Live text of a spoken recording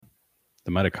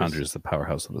The mitochondria is the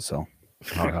powerhouse of the cell.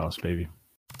 Powerhouse, baby.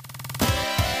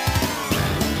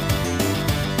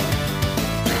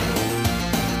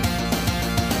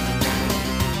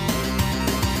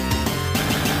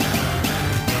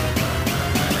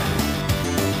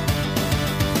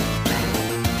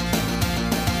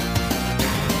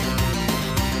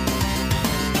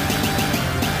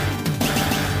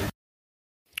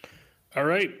 All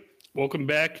right. Welcome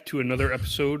back to another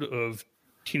episode of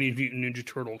Teenage Mutant Ninja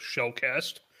Turtle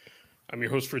Shellcast. I'm your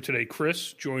host for today,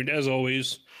 Chris, joined as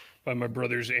always by my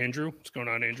brothers, Andrew. What's going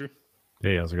on, Andrew?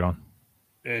 Hey, how's it going?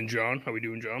 And John. How we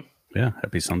doing, John? Yeah,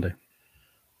 happy Sunday.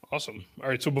 Awesome. All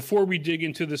right. So before we dig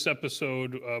into this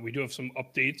episode, we do have some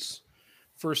updates.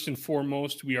 First and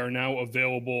foremost, we are now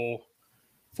available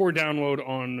for download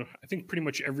on, I think, pretty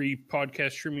much every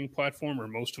podcast streaming platform, or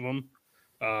most of them.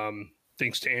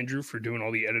 Thanks to Andrew for doing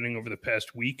all the editing over the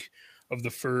past week of the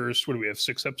first, what do we have,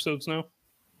 6 episodes now?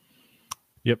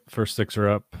 Yep, first 6 are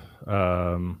up.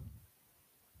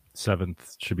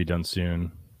 7th should be done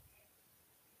soon.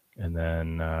 And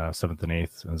then 7th and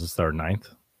 8th. Is this our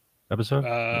 9th episode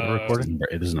we're recording?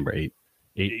 This is number 8.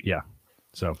 8, yeah.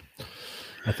 So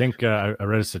I think I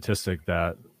read a statistic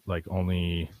that like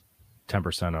only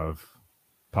 10% of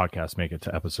podcasts make it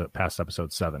to past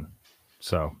episode 7.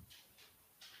 So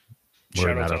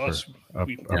shout out to us.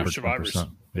 We're survivors.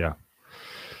 Yeah.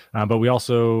 But we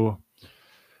also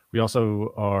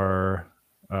are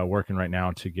working right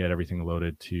now to get everything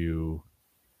loaded to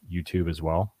YouTube as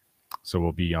well. So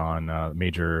we'll be on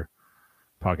major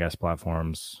podcast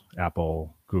platforms: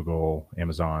 Apple, Google,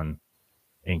 Amazon,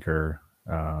 Anchor,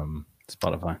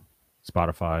 Spotify.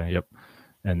 Yep.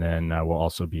 And then we'll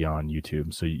also be on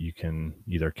YouTube. So you can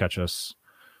either catch us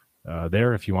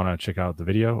there if you want to check out the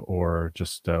video, or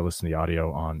just listen to the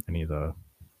audio on any of the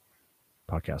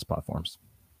podcast platforms.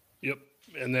 Yep.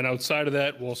 And then outside of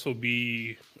that, we'll also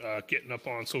be getting up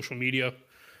on social media.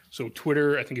 So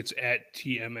Twitter, I think it's at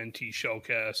TMNT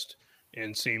Shellcast,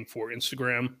 and same for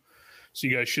Instagram. So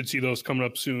you guys should see those coming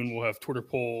up soon. We'll have Twitter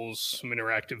polls, some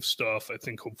interactive stuff. I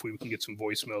think hopefully we can get some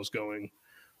voicemails going.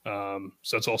 So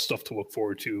that's all stuff to look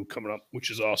forward to coming up,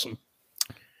 which is awesome.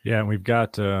 Yeah, and we've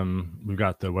got the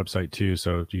website too,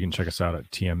 so you can check us out at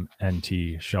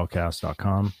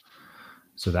tmntshellcast.com.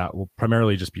 So that will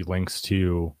primarily just be links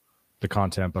to the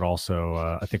content, but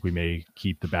also I think we may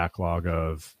keep the backlog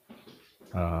of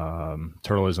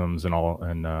turtleisms and all,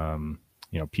 and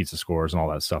pizza scores and all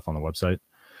that stuff on the website.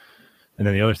 And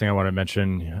then the other thing I want to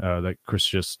mention that Chris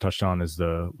just touched on is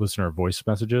the listener voice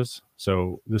messages.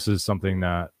 So this is something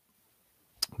that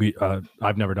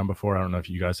I've never done before. I don't know if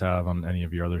you guys have on any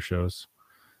of your other shows.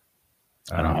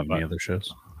 I don't have any other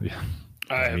shows. Yeah,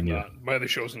 I have not. My other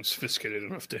show isn't sophisticated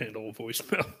enough to handle a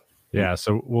voicemail. Yeah,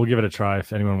 so we'll give it a try.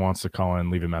 If anyone wants to call in,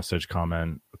 leave a message,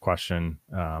 comment, a question,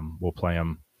 we'll play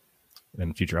them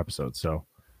in future episodes. So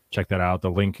check that out.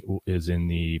 The link is in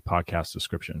the podcast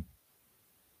description.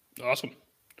 Awesome.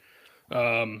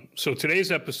 So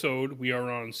today's episode, we are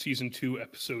on season 2,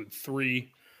 episode 3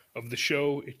 of the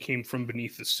show. It came from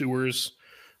Beneath the Sewers.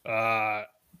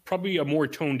 Probably a more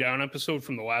toned down episode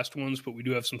from the last ones, but we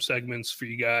do have some segments for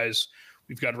you guys.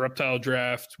 We've got a reptile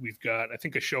draft. We've got, I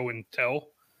think, a show and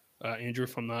tell, Andrew,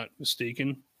 if I'm not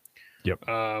mistaken. Yep.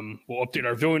 We'll update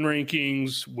our villain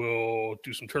rankings. We'll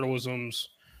do some turtleisms,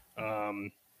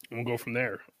 and we'll go from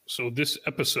there. So this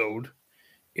episode,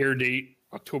 air date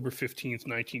October 15th,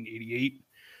 1988.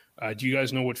 Do you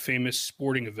guys know what famous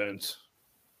sporting event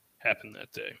happened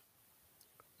that day?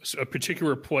 A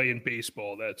particular play in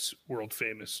baseball that's world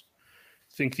famous.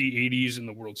 Think the 80s and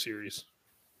the World Series.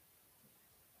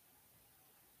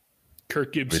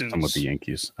 Kirk Gibson's with the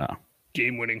Yankees.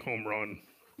 game-winning home run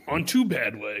on 2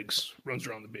 bad legs, runs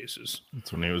around the bases.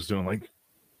 That's when he was doing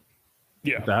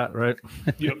Yeah, that, right?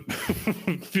 Yep.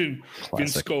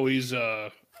 Vince Scully's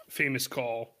famous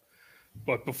call.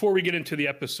 But before we get into the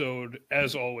episode,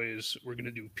 as always, we're going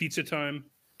to do pizza time.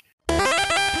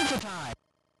 Pizza time.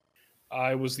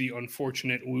 I was the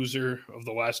unfortunate loser of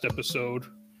the last episode.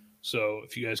 So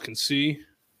if you guys can see,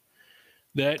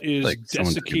 that is like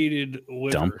desiccated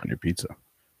liver. Dump on your pizza.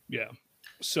 Yeah.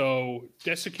 So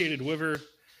desiccated liver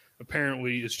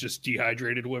apparently is just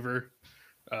dehydrated liver,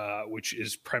 which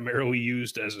is primarily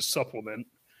used as a supplement.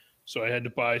 So I had to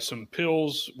buy some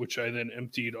pills, which I then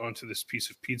emptied onto this piece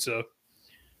of pizza.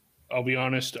 I'll be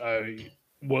honest, I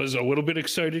was a little bit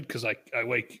excited because I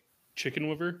like chicken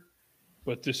liver,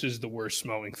 but this is the worst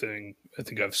smelling thing I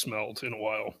think I've smelled in a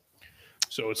while.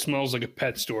 So it smells like a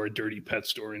pet store, a dirty pet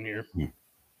store in here.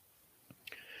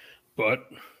 But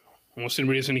unless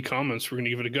anybody has any comments, we're going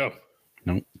to give it a go.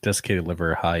 No, desiccated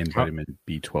liver, high in vitamin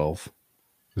B12.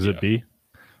 Is it B?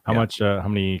 How much? How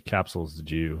many capsules did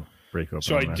you break open?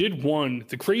 So I did one.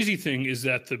 The crazy thing is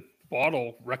that the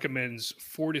bottle recommends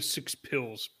 4 to 6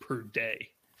 pills per day,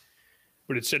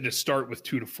 but it said to start with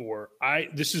 2 to 4.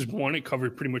 This is one. It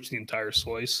covered pretty much the entire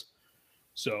slice,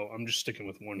 so I'm just sticking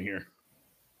with one here.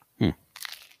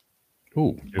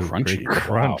 Ooh, crunchy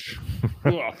crunch.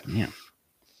 Wow. Yeah.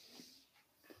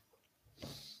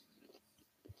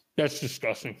 That's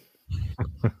disgusting.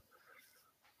 What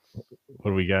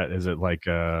do we got? Is it like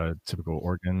a typical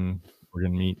organ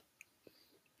meat?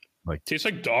 Like tastes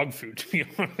like dog food, to be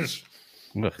honest.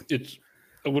 Ugh. It's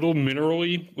a little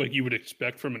minerally, like you would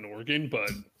expect from an organ,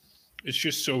 but it's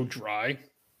just so dry. I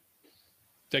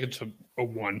think it's a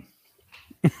 1.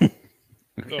 Okay.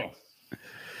 Oh.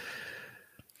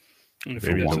 I'm gonna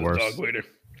Maybe feed that the to worst. the dog later.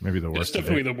 maybe the worst. It's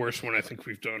definitely the worst one I think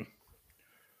we've done.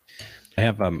 I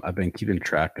have I've been keeping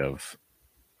track of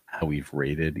how we've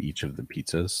rated each of the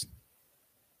pizzas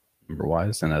number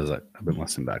wise, and as I've been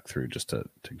listening back through just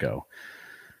to go.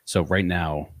 So right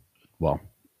now, well,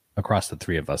 across the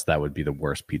three of us, that would be the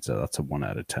worst pizza. That's a 1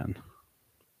 out of 10.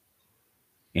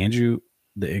 Andrew,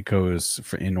 it goes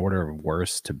in order of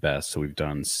worst to best. So we've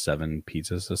done 7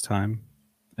 pizzas this time,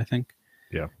 I think.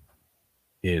 Yeah.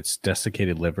 It's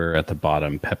desiccated liver at the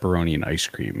bottom, pepperoni and ice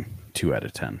cream, 2 out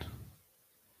of 10.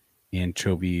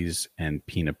 Anchovies and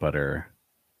peanut butter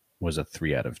was a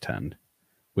 3 out of 10.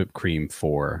 Whipped cream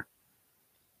 4.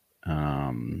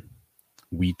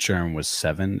 Wheat germ was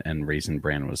 7, and raisin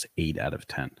bran was 8 out of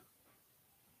 10.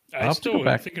 I still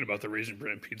am thinking about the raisin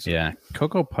bran pizza. Yeah,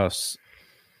 Cocoa Puffs.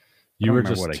 You were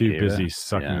just too busy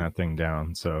sucking that thing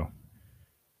down. So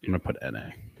I'm gonna put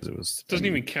NA because it doesn't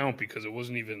even count because it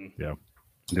wasn't even. Yeah,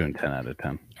 I'm doing 10 out of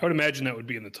 10. I would imagine that would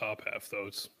be in the top half, though.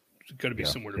 It's got to be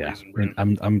similar to raisin bran.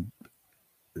 I'm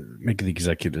making the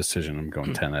executive decision. I'm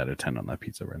going 10 out of 10 on that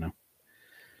pizza right now.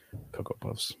 Cocoa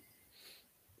Puffs.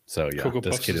 So yeah, Cocoa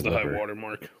Puffs is the liver. high water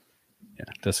mark. Yeah,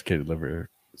 desiccated liver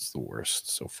is the worst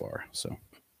so far. So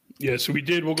yeah, so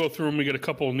we'll go through them. We got a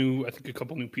couple new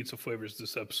pizza flavors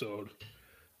this episode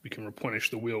we can replenish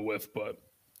the wheel with, but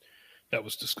that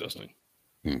was disgusting.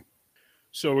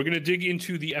 So we're going to dig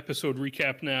into the episode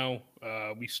recap now.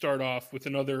 We start off with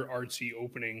another artsy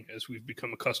opening as we've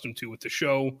become accustomed to with the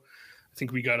show. I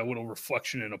think we got a little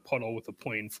reflection in a puddle with a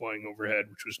plane flying overhead,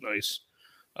 which was nice.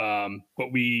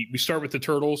 But we start with the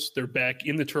turtles. They're back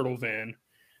in the turtle van.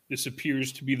 This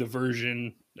appears to be the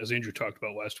version, as Andrew talked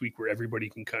about last week, where everybody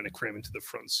can kind of cram into the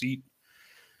front seat.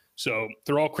 So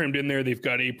they're all crammed in there. They've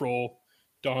got April.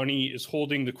 Donnie is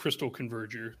holding the crystal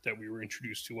converger that we were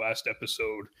introduced to last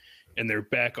episode, and they're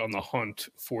back on the hunt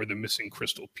for the missing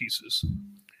crystal pieces.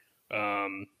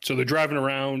 So they're driving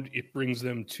around. It brings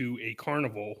them to a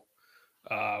carnival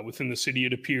within the city,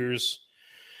 it appears,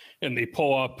 and they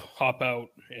pull up, hop out,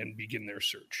 and begin their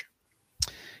search.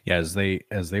 Yeah, as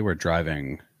they were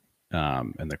driving,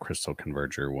 and the crystal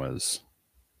converger was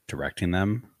directing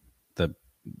them,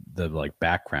 the like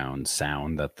background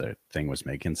sound that the thing was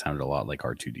making sounded a lot like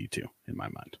R2D2 in my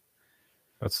mind.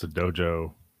 That's the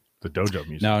dojo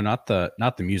music. No, not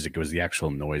the music. It was the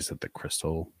actual noise that the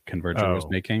crystal converger was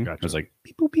making. Gotcha. It was like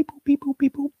beep boop beep boop beep boop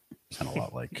beep boop. Sound a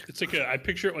lot like it's like I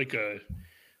picture it like a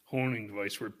honing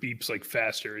device where it beeps like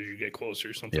faster as you get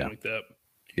closer, something like that.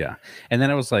 Yeah, and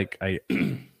then I was like, I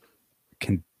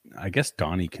guess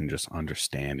Donnie can just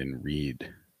understand and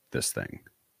read this thing,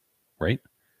 right?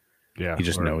 Yeah, he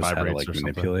just knows how to like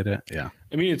manipulate it. Yeah,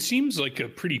 I mean, it seems like a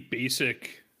pretty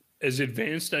basic, as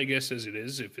advanced, I guess, as it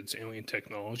is. If it's alien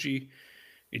technology,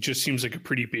 it just seems like a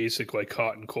pretty basic, like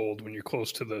hot and cold. When you're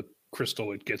close to the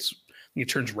crystal, it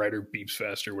turns red or beeps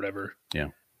fast or whatever. Yeah,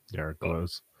 it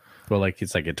glows. Well, like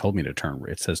it's like it told me to turn.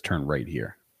 It says turn right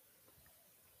here.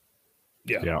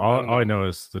 Yeah. All I know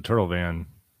is the turtle van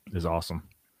is awesome.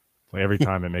 Like every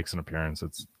time it makes an appearance,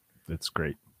 it's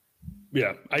great.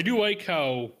 Yeah, I do like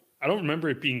how I don't remember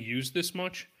it being used this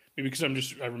much. Maybe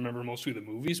because I remember mostly the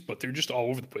movies, but they're just all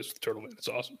over the place with the turtle van. It's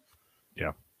awesome.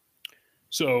 Yeah.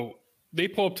 So they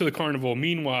pull up to the carnival.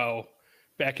 Meanwhile,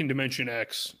 back in Dimension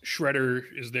X, Shredder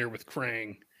is there with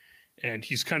Krang, and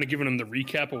he's kind of giving him the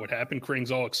recap of what happened.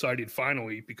 Krang's all excited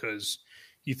finally because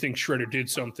he thinks Shredder did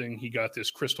something. He got this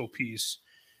crystal piece,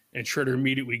 and Shredder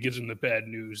immediately gives him the bad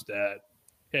news that,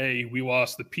 hey, we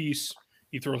lost the piece.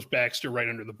 He throws Baxter right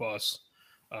under the bus,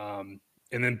 and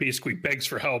then basically begs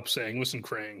for help, saying, listen,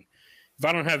 Krang, if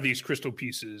I don't have these crystal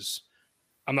pieces,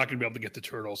 I'm not going to be able to get the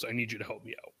turtles. I need you to help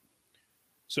me out.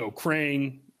 So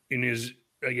Krang, in his,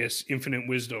 I guess, infinite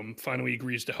wisdom, finally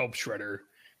agrees to help Shredder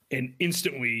and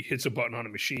instantly hits a button on a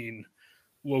machine,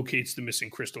 locates the missing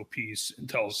crystal piece, and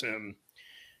tells him,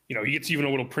 he gets even a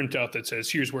little printout that says,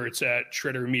 here's where it's at.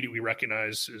 Shredder immediately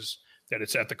recognizes that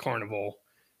it's at the carnival,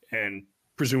 and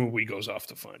presumably goes off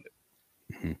to find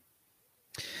it. Mm-hmm.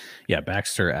 Yeah,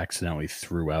 Baxter accidentally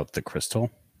threw out the crystal,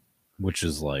 which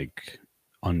is like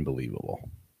unbelievable.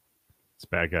 It's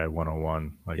bad guy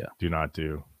 101. Like, do not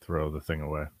do. Throw the thing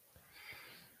away.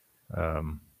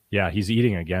 Yeah, he's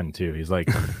eating again too. He's like,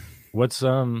 what's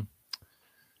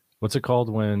it called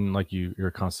when like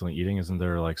you're constantly eating? Isn't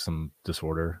there like some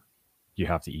disorder? You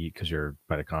have to eat because your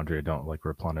mitochondria don't like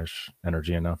replenish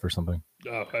energy enough or something.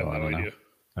 Oh, I have no idea.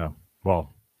 Oh,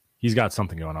 well, he's got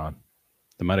something going on.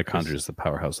 The mitochondria is the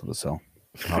powerhouse of the cell.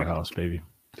 Powerhouse, baby.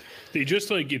 They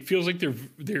just like, it feels like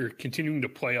they're continuing to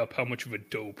play up how much of a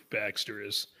dope Baxter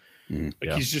is.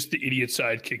 He's just the idiot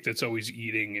sidekick that's always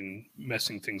eating and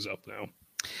messing things up now.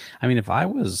 I mean, if I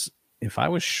was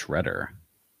Shredder,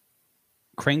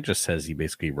 Krang just says he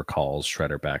basically recalls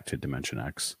Shredder back to Dimension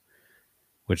X,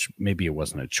 which maybe it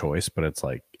wasn't a choice, but it's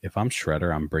like, if I'm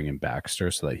Shredder, I'm bringing Baxter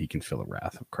so that he can feel the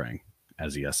wrath of Krang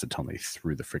as he has to tell me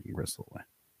threw the freaking crystal away.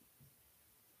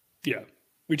 Yeah,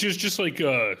 which is just like,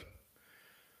 I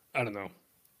don't know,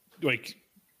 like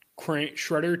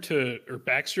Shredder or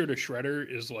Baxter to Shredder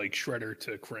is like Shredder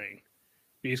to Krang.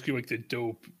 Basically like the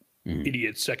dope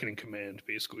idiot second in command,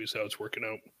 basically is how it's working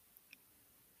out.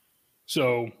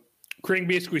 So Krang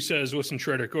basically says, listen,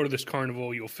 Shredder, go to this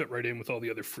carnival. You'll fit right in with all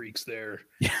the other freaks there.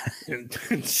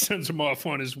 and sends him off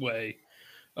on his way.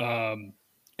 And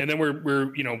then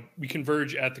we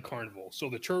converge at the carnival. So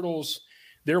the turtles,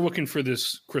 they're looking for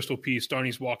this crystal piece.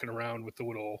 Donnie's walking around with the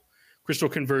little crystal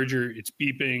converger. It's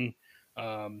beeping.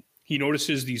 He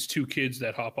notices these two kids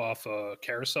that hop off a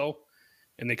carousel,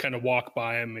 and they kind of walk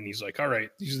by him, and he's like, all right,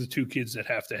 these are the two kids that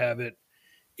have to have it.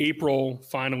 April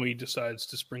finally decides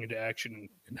to spring into action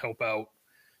and help out,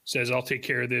 says, I'll take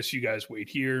care of this. You guys wait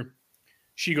here.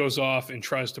 She goes off and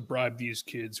tries to bribe these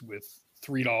kids with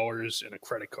 $3 and a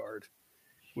credit card,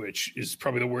 which is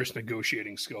probably the worst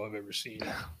negotiating skill I've ever seen.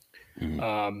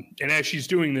 And as she's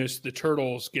doing this, the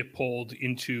turtles get pulled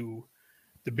into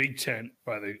the big tent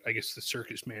by the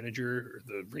circus manager or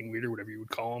the ringleader, whatever you would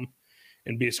call him,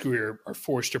 and basically are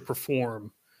forced to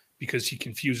perform because he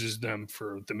confuses them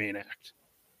for the main act.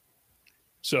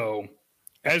 So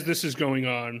as this is going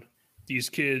on, these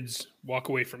kids walk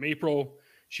away from April.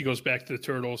 She goes back to the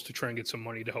turtles to try and get some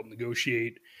money to help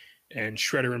negotiate. And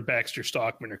Shredder and Baxter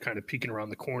Stockman are kind of peeking around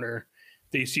the corner.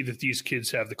 They see that these kids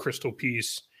have the crystal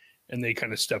piece, and they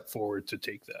kind of step forward to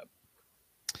take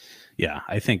that. Yeah,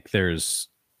 I think there's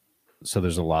a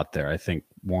lot there. I think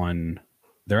one,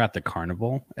 they're at the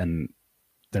carnival and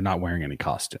they're not wearing any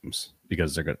costumes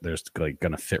because they're like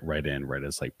going to fit right in, right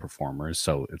as like performers.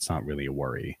 So it's not really a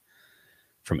worry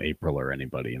from April or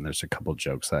anybody. And there's a couple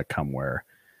jokes that come where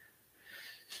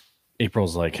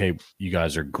April's like, hey, you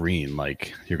guys are green,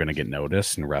 like you're going to get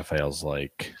noticed. And Raphael's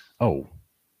like, oh,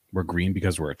 we're green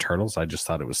because we're turtles. I just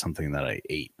thought it was something that I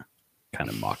ate, kind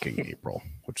of mocking April,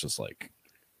 which is like,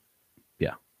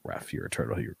 yeah, Raph, you're a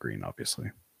turtle, you're green, obviously.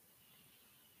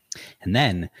 And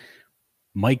then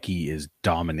Mikey is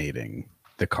dominating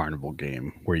the carnival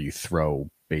game where you throw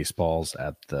baseballs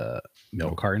at the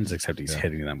milk cartons, except he's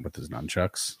hitting them with his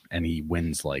nunchucks, and he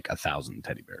wins like 1,000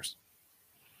 teddy bears.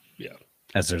 Yeah.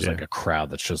 As there's like a crowd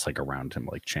that's just like around him,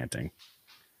 like chanting.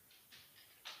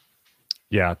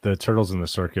 Yeah, the turtles in the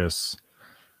circus.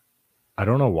 I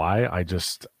don't know why.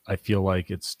 I feel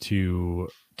like it's too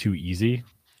easy.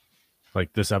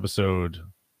 Like this episode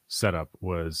setup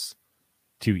was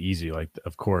too easy. Like,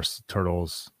 of course,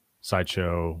 turtles,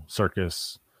 sideshow,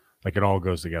 circus, like it all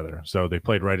goes together. So they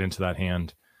played right into that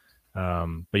hand.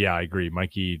 But yeah, I agree.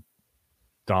 Mikey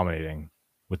dominating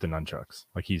with the nunchucks.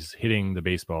 Like he's hitting the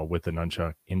baseball with the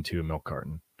nunchuck into a milk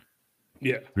carton.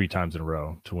 Yeah. 3 times in a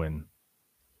row to win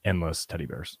endless teddy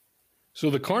bears. So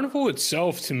the carnival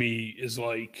itself to me is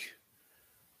like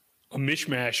a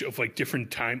mishmash of like different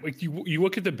time. Like you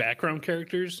look at the background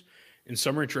characters and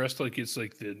some are dressed like it's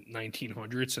like the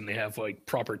 1900s and they have like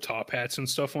proper top hats and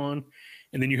stuff on.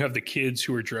 And then you have the kids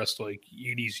who are dressed like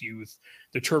 80s youth.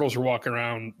 The turtles are walking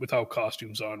around without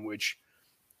costumes on, which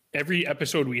every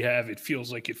episode we have, it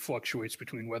feels like it fluctuates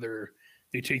between whether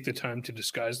they take the time to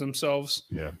disguise themselves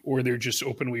or they're just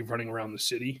openly running around the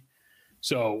city.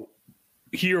 So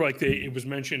here, like it was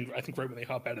mentioned, I think right when they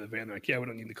hop out of the van, they're like, yeah, we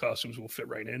don't need the costumes. We'll fit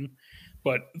right in.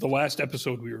 But the last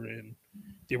episode we were in,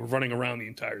 they were running around the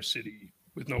entire city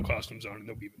with no costumes on, and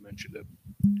nobody even mentioned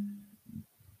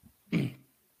it.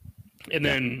 And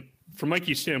then from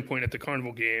Mikey's standpoint at the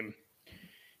carnival game,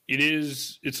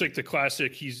 it's like the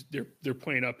classic, they're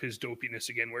playing up his dopiness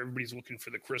again, where everybody's looking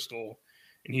for the crystal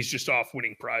and he's just off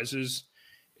winning prizes.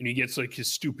 And he gets like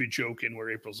his stupid joke in where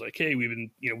April's like, hey, we've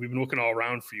been looking all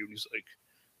around for you. And he's like,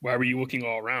 Why were you looking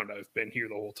all around? I've been here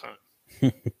the whole time.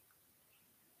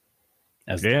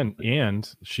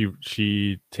 And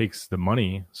she takes the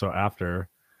money. So after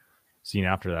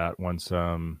that, once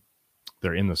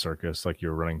they're in the circus, like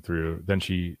you're running through, then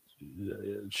she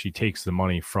takes the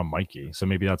money from Mikey. So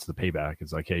maybe that's the payback.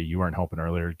 It's like, hey, you weren't helping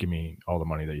earlier. Give me all the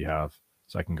money that you have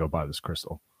so I can go buy this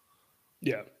crystal.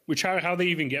 Yeah. Which how they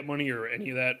even get money or any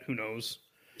of that, who knows?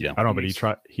 Yeah. I don't know, but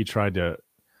he tried to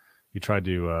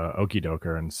okey doke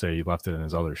her and say he left it in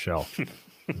his other shelf.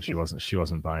 she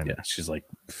wasn't buying it. Yeah, she's like,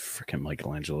 freaking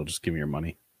Michelangelo, just give me your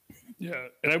money. Yeah.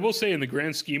 And I will say, in the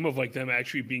grand scheme of like them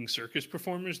actually being circus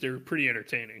performers, they were pretty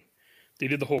entertaining. They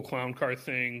did the whole clown car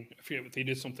thing. I forget what they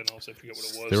did, something else. I forget what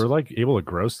it was. They were like able to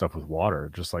grow stuff with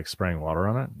water, just like spraying water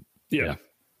on it. Yeah.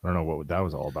 I don't know what that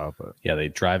was all about, but yeah, they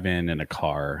drive in a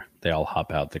car. They all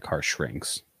hop out. The car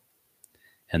shrinks,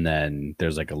 and then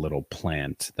there's like a little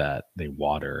plant that they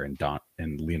water,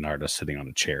 and Leonardo's sitting on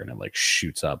a chair, and it like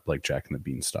shoots up like Jack and the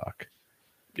Beanstalk.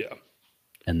 Yeah.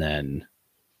 And then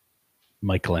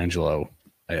Michelangelo,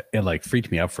 it like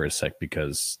freaked me out for a sec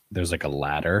because there's like a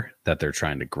ladder that they're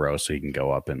trying to grow so he can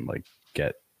go up and like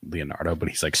get Leonardo, but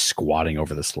he's like squatting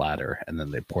over this ladder, and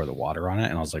then they pour the water on it,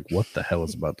 and I was like, what the hell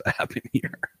is about to happen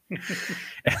here?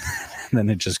 And then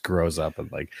it just grows up,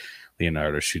 and like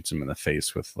Leonardo shoots him in the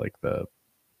face with like the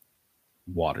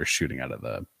water shooting out of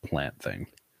the plant thing.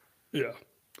 Yeah.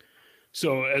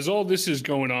 So as all this is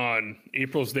going on,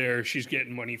 April's there. She's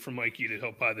getting money from Mikey to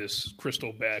help buy this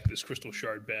crystal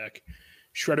shard back.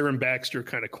 Shredder and Baxter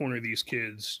kind of corner these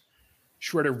kids.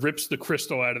 Shredder rips the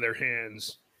crystal out of their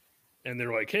hands, and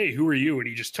they're like, hey, who are you? And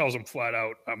he just tells them flat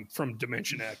out, I'm from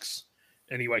Dimension X.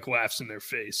 And he like laughs in their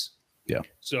face. Yeah.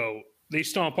 So they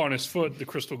stomp on his foot. The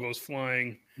crystal goes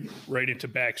flying right into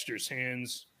Baxter's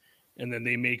hands. And then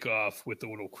they make off with the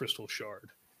little crystal shard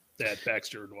that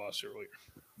Baxter had lost earlier.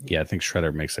 Yeah, I think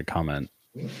Shredder makes a comment.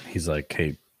 He's like,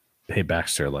 hey,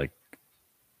 Baxter, like,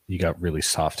 you got really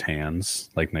soft hands.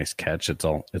 Like, nice catch. It's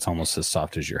almost as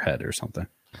soft as your head or something.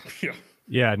 Yeah.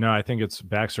 Yeah, no, I think it's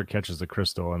Baxter catches the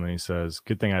crystal and then he says,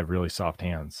 good thing I have really soft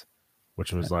hands,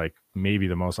 which was like maybe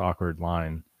the most awkward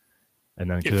line. And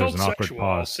then because there's an awkward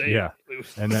pause. Yeah.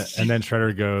 And then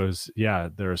Shredder goes, yeah,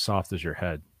 they're as soft as your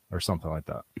head or something like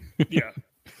that. Yeah.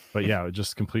 But yeah, it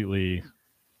just completely,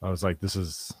 I was like, this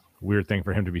is a weird thing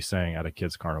for him to be saying at a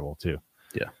kid's carnival too.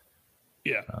 Yeah.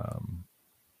 Yeah.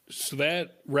 So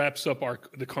that wraps up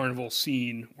the carnival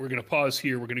scene. We're going to pause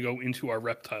here. We're going to go into our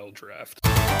reptile draft.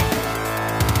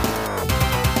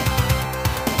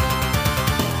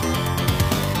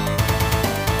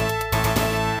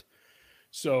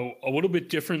 So a little bit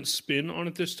different spin on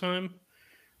it this time.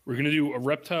 We're going to do a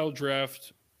reptile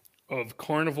draft of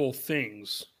carnival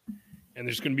things. And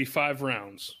there's going to be 5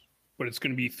 rounds, but it's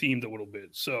going to be themed a little bit.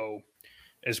 So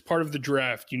as part of the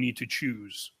draft, you need to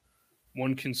choose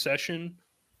 1 concession,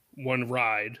 1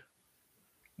 ride,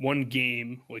 1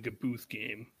 game, like a booth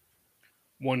game,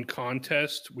 1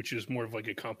 contest, which is more of like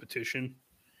a competition,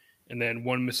 and then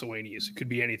 1 miscellaneous. It could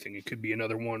be anything. It could be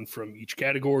another one from each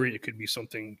category. It could be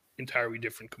something entirely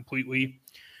different completely.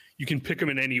 You can pick them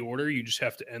in any order. You just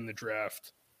have to end the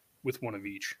draft with 1 of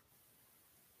each.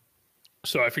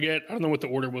 So I don't know what the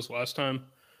order was last time.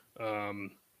 I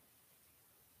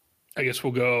guess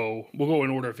we'll go in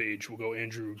order of age. We'll go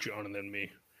Andrew, John, and then me.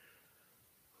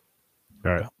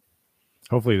 All right.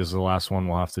 Hopefully this is the last one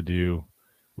we'll have to do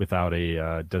without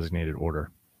a designated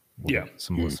order. We'll get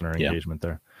some listener engagement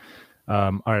there.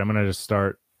 All right, I'm going to just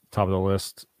start top of the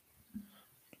list.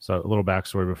 So a little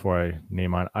backstory before I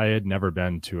name mine. I had never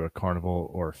been to a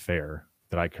carnival or fair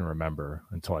that I can remember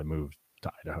until I moved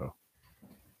to Idaho.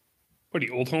 What, the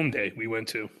Old Home Day we went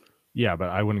to? Yeah, but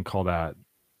I wouldn't call that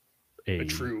a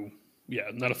true,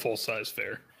 not a full-size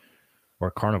fair. Or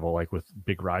a carnival, like with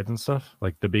big rides and stuff.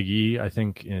 Like the Big E, I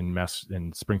think in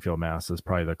Springfield, Mass is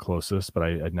probably the closest, but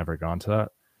I'd never gone to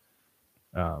that.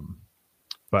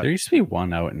 But there used to be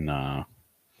one out in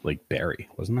Lake Barrie,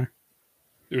 wasn't there?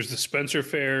 There's the Spencer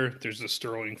Fair. There's the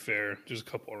Sterling Fair. There's a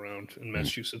couple around in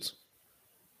Massachusetts.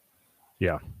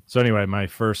 Yeah. So anyway, my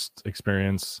first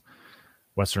experience,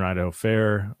 Western Idaho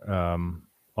Fair.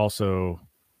 Also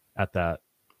at that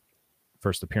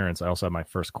first appearance, I also had my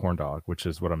first corn dog, which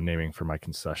is what I'm naming for my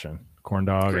concession. Corn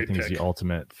dog, I think, is the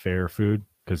ultimate fair food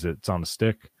because it's on a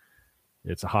stick.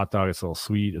 It's a hot dog. It's a little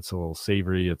sweet. It's a little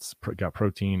savory. It's got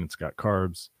protein. It's got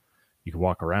carbs. You can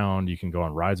walk around. You can go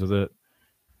on rides with it.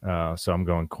 So I'm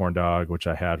going corn dog, which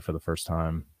I had for the first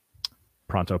time.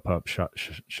 Pronto Pup,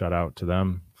 shout out to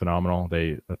them. Phenomenal.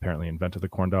 They apparently invented the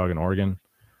corn dog in Oregon.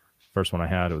 First one I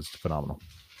had, it was phenomenal.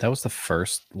 That was the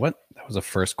first. What? That was the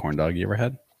first corn dog you ever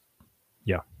had?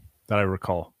 Yeah, that I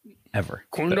recall. ever.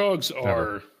 Corn dogs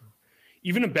are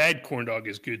even a bad corn dog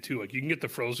is good too. Like you can get the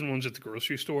frozen ones at the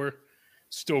grocery store,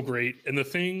 still great. And the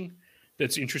thing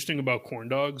that's interesting about corn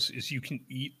dogs is you can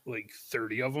eat like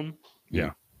 30 of them.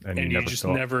 Yeah. And you just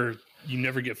never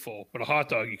get full. But a hot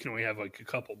dog, you can only have like a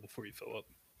couple before you fill up.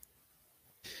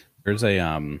 There's a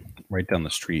right down the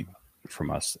street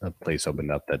from us, a place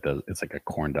opened up that does, it's like a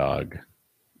corn dog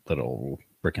little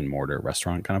brick and mortar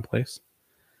restaurant kind of place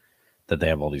that they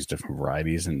have all these different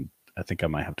varieties, and I think I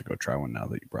might have to go try one now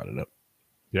that you brought it up.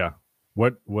 Yeah.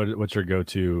 What's your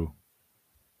go-to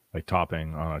like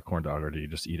topping on a corn dog, or do you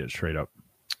just eat it straight up?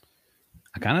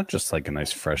 I kind of just like a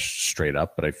nice fresh straight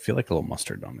up, but I feel like a little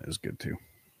mustard on it is good too.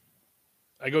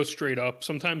 I go straight up.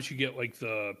 Sometimes you get like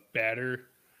the batter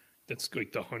that's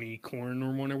like the honey corn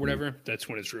or one or whatever. That's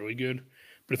when it's really good.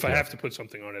 But if I have to put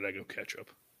something on it, I go ketchup.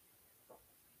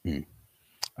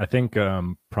 I think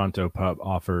Pronto Pup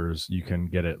offers, you can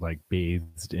get it like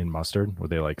bathed in mustard, where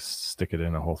they like stick it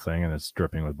in a whole thing and it's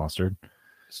dripping with mustard.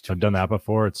 I've done that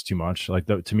before. It's too much. Like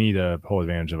to me, the whole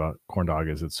advantage about corn dog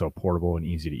is it's so portable and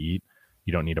easy to eat.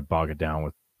 You don't need to bog it down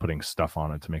with putting stuff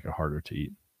on it to make it harder to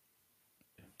eat.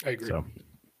 I agree. So,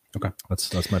 okay,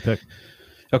 that's my pick.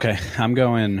 Okay, I'm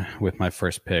going with my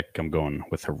first pick. I'm going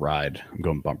with a ride. I'm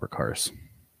going bumper cars.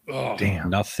 Oh, damn!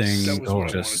 Nothing.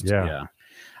 Just yeah.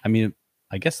 I mean,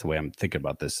 I guess the way I'm thinking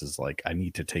about this is like I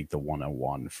need to take the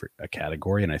 101 for a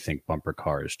category, and I think bumper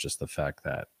car is just the fact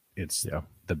that it's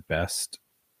the best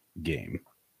game.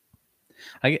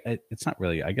 It's not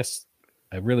really. I guess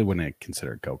I really wouldn't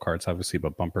consider go-karts, obviously,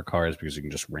 but bumper cars, because you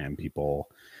can just ram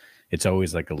people. It's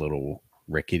always like a little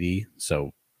rickety,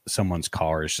 so someone's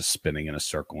car is just spinning in a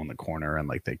circle in the corner and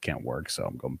like they can't work. So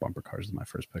I'm going bumper cars as my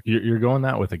first pick. You're going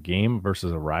that with a game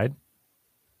versus a ride?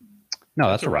 No,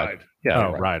 that's a ride. Yeah.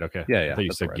 Oh, ride. Okay. Yeah. I thought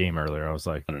you said game earlier. I was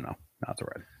like, no, that's a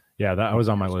ride. Yeah, that was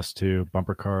on my list too.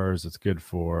 Bumper cars. It's good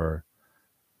for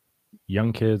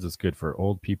young kids. It's good for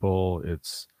old people.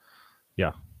 It's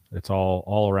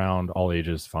all around, all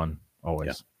ages, fun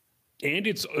always. Yeah. And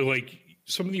it's like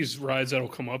some of these rides that'll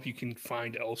come up you can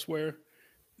find elsewhere.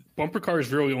 Bumper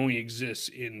cars really only exists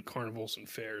in carnivals and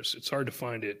fairs. It's hard to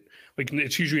find it. Like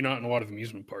it's usually not in a lot of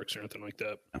amusement parks or anything like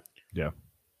that. Yeah.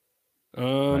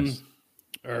 Nice.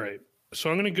 All right. So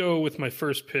I'm going to go with my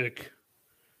first pick.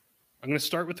 I'm going to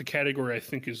start with the category I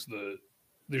think there's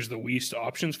the least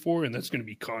options for, and that's going to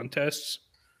be contests.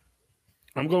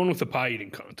 I'm going with the pie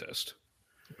eating contest.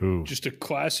 Ooh. Just a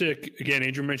classic. Again,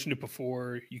 Andrew mentioned it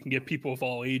before. You can get people of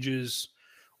all ages,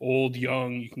 old,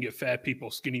 young. You can get fat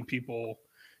people, skinny people.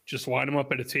 Just line them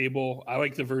up at a table. I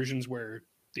like the versions where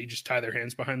they just tie their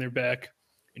hands behind their back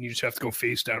and you just have to go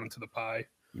face down into the pie.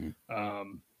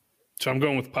 So I'm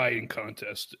going with pie eating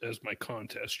contest as my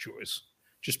contest choice,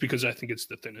 just because I think it's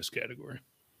the thinnest category.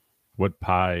 What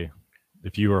pie,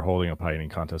 if you were holding a pie eating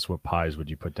contest, what pies would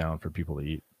you put down for people to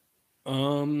eat?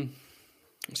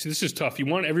 See, this is tough. You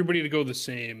want everybody to go the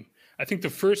same. I think the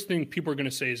first thing people are going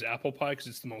to say is apple pie because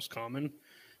it's the most common,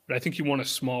 but I think you want a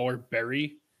smaller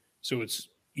berry so it's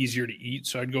easier to eat.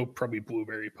 So I'd go probably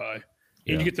blueberry pie,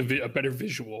 and you get a better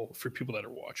visual for people that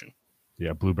are watching.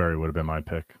 Yeah, blueberry would have been my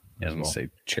pick. I was going to say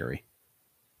cherry.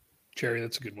 Cherry,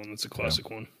 that's a good one. That's a classic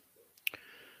one.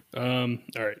 All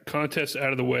right, contest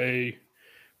out of the way.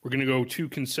 We're going to go 2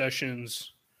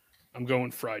 concessions. I'm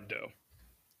going fried dough.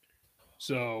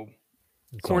 So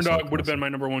corn dog would have been my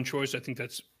number one choice. I think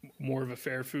that's more of a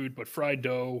fair food, but fried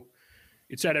dough,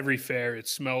 it's at every fair. It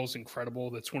smells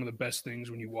incredible. That's one of the best things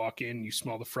when you walk in, you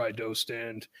smell the fried dough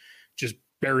stand, just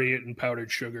bury it in powdered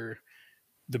sugar.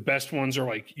 The best ones are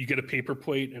like you get a paper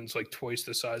plate and it's like twice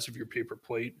the size of your paper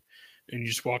plate. And you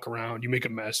just walk around, you make a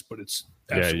mess, but it's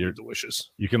absolutely delicious.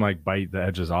 You can like bite the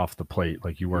edges off the plate.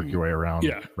 Like you work your way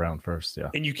around first. Yeah.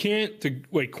 And you can't,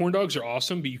 corn dogs are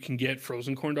awesome, but you can get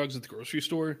frozen corn dogs at the grocery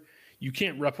store. You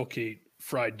can't replicate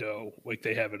fried dough like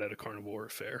they have it at a carnival or a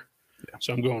fair. Yeah.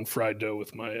 So I'm going fried dough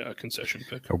with my concession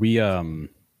pick. Are we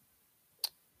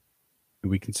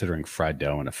considering fried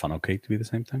dough and a funnel cake to be the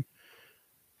same thing?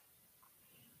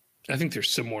 I think they're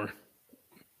similar.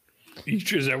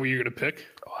 Is that what you're going to pick?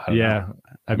 Oh,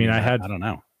 I mean, I don't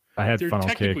know. I had they're funnel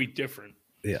technically cake. Different.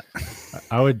 Yeah.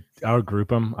 I would group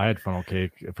them. I had funnel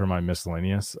cake for my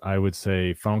miscellaneous. I would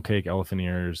say funnel cake, elephant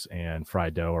ears, and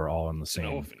fried dough are all in the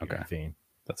same theme.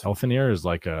 That's elephant ear is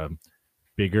like a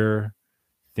bigger,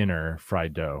 thinner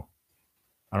fried dough.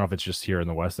 I don't know if it's just here in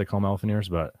the West they call them elephant ears,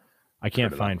 but I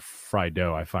can't find fried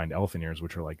dough. I find elephant ears,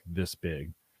 which are like this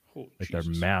big. Holy like Jesus.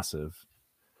 They're massive.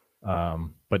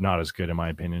 But not as good in my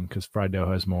opinion because fried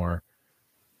dough has more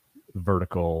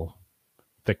vertical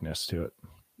thickness to it.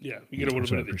 Yeah, you get a little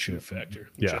bit of the chew factor,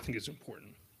 which I think is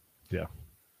important. Yeah.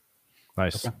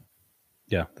 Nice. Okay.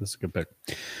 Yeah, that's a good pick.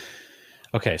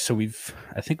 Okay, so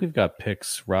I think we've got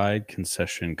picks: ride,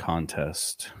 concession,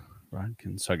 contest.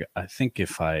 I think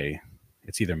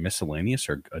it's either miscellaneous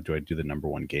or do I do the number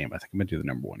one game? I think I'm gonna do the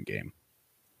number one game.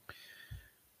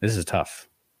 This is tough.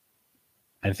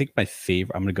 I think my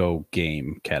favorite. I'm gonna go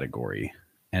game category,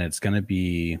 and it's gonna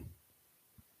be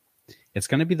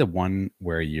the one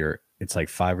where it's like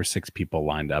 5 or 6 people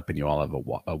lined up and you all have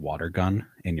a water gun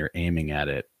and you're aiming at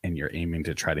it and you're aiming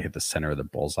to try to hit the center of the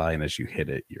bullseye, and as you hit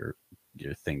it, your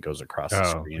thing goes across the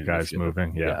screen. The guy's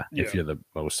moving. Yeah. If you're the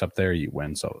most up there, you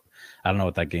win. So I don't know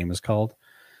what that game is called,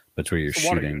 but it's where you're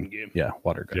shooting. Water gun game. Yeah,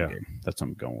 water gun game. That's what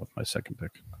I'm going with my second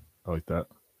pick. I like that.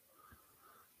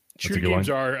 Shooting games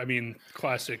are,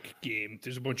 classic game.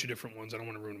 There's a bunch of different ones. I don't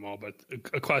want to ruin them all, but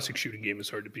a classic shooting game is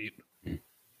hard to beat.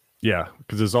 Yeah,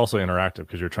 because it's also interactive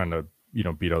because you're trying to,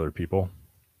 beat other people.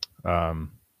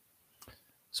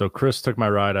 So Chris took my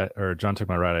ride, or John took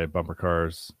my ride. I had bumper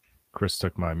cars. Chris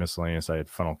took my miscellaneous. I had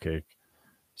funnel cake.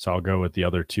 So I'll go with the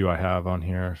other two I have on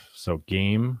here. So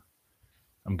game,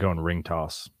 I'm going ring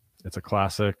toss. It's a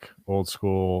classic, old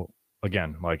school.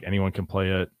 Again, like anyone can play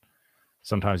it.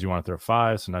 Sometimes you want to throw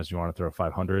 5. Sometimes you want to throw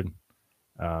 500.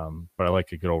 But I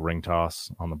like a good old ring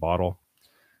toss on the bottle.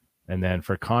 And then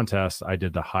for contest, I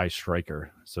did the high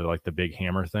striker. So like the big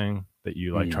hammer thing that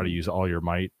you like try to use all your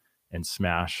might and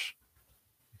smash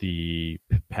the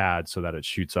pad so that it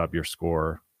shoots up your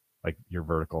score, like your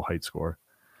vertical height score.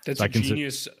 That's so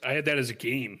genius. I had that as a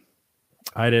game.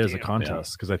 I had it as a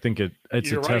contest because I think it's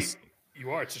You're a test. Right.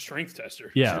 You are. It's a strength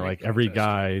tester. Yeah, like every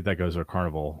guy that goes to a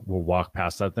carnival will walk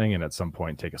past that thing and at some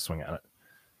point take a swing at it.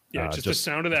 Yeah, just the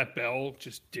sound of that bell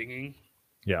just dinging.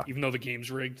 Yeah. Even though the game's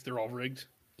rigged, they're all rigged.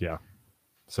 Yeah.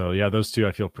 So yeah, those two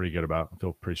I feel pretty good about. I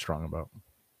feel pretty strong about.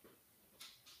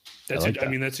 That's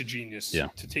that's a genius. Yeah.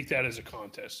 To take that as a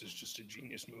contest is just a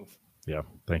genius move. Yeah.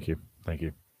 Thank you.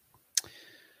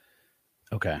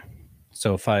 Okay.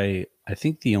 So if I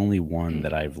think the only one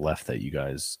that I've left that you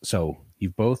guys, so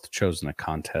you've both chosen a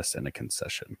contest and a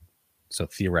concession. So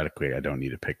theoretically, I don't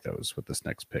need to pick those with this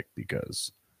next pick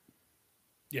because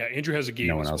Andrew has a game.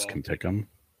 No one else can pick them.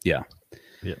 Yeah.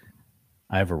 Yeah.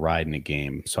 I have a ride in a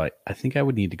game. So I think I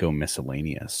would need to go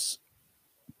miscellaneous,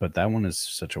 but that one is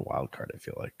such a wild card, I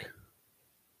feel like.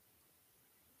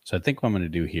 So I think what I'm going to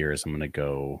do here is I'm going to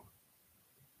go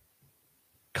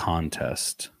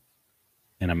contest,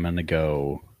 and I'm going to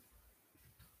go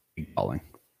pig calling.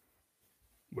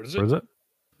 What is it? What is it?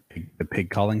 The pig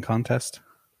calling contest.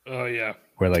 Oh yeah.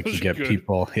 Where like those you get good.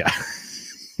 People. Yeah.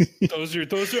 those are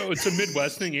it's a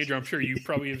Midwest thing, Andrew. I'm sure you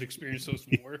probably have experienced those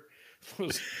more.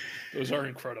 Those are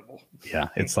incredible. Yeah.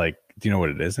 It's like, do you know what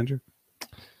it is, Andrew?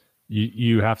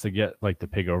 You have to get like the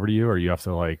pig over to you, or you have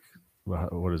to like,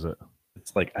 what is it?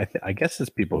 It's like, I guess it's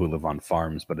people who live on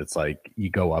farms, but it's like you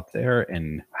go up there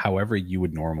and however you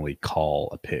would normally call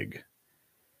a pig,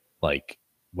 like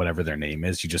whatever their name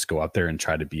is, you just go up there and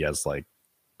try to be as like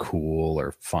cool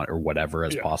or fun or whatever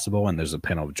as possible. And there's a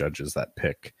panel of judges that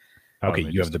pick, okay,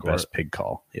 you have the best pig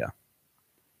call. Yeah.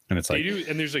 And it's like, they do,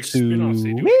 and there's like spin-offs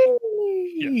they do. Wait.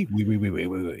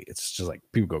 It's just like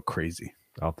people go crazy.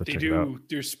 They do.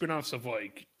 There's spin-offs of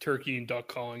like turkey and duck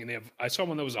calling, and I saw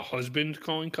one that was a husband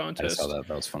calling contest. I saw that.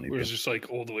 That was funny. Where it's just like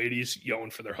old ladies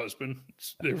yelling for their husband.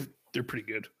 They're pretty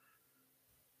good.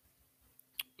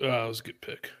 That was a good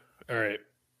pick. All right.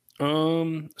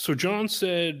 So John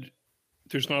said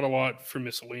there's not a lot for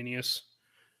miscellaneous.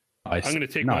 I'm going to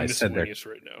take my miscellaneous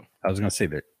right now. I was going to say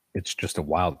that it's just a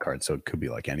wild card, so it could be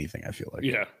like anything. I feel like.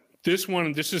 Yeah. This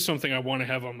is something I want to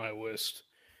have on my list.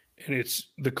 And it's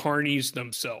the carnies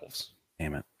themselves.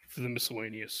 Damn it. For the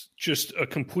miscellaneous. Just a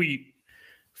complete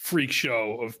freak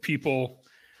show of people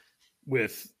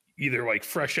with either like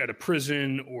fresh out of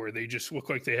prison or they just look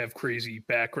like they have crazy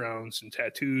backgrounds and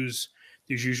tattoos.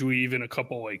 There's usually even a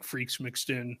couple like freaks mixed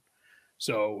in.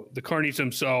 So the carnies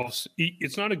themselves,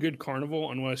 it's not a good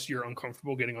carnival unless you're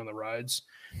uncomfortable getting on the rides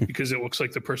because it looks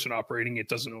like the person operating it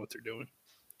doesn't know what they're doing.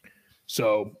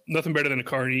 So nothing better than a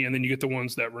carny, and then you get the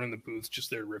ones that run in the booth just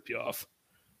there to rip you off.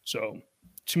 So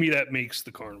to me, that makes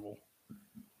the carnival.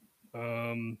 What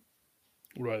do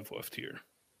I have left here?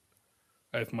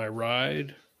 I have my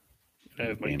ride, and I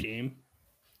have my game.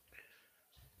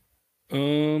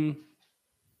 You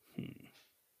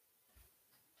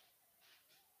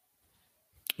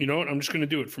know what? I'm just going to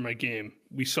do it for my game.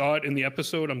 We saw it in the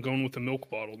episode. I'm going with the milk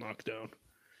bottle knockdown.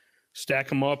 Stack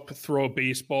them up, throw a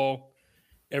baseball.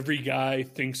 Every guy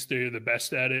thinks they're the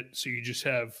best at it. So you just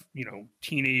have,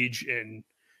 teenage and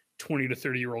 20 to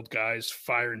 30-year-old guys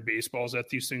firing baseballs at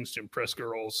these things to impress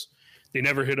girls. They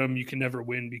never hit them. You can never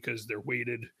win because they're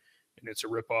weighted and it's a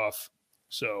ripoff.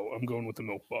 So I'm going with the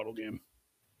milk bottle game.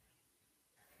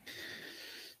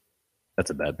 That's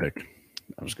a bad pick.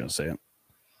 I was going to say it.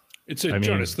 It's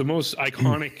John, it's the most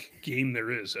iconic game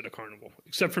there is at a carnival,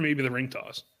 except for maybe the ring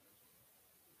toss.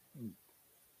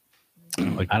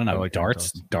 I don't know. Like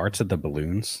darts at the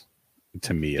balloons.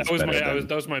 To me, that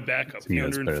was my backup. The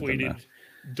underinflated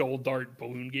dull dart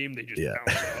balloon game. They just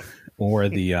bounce off. Or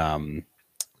the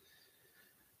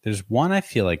there's one I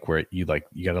feel like where you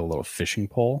got a little fishing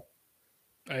pole,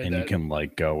 and you can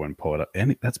like go and pull it up,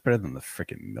 and that's better than the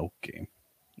freaking milk game.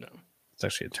 No, it's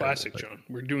actually a classic, John.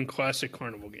 We're doing classic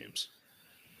carnival games.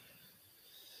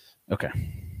 Okay.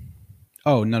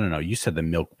 Oh no! You said the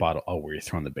milk bottle. Oh, where you're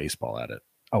throwing the baseball at it.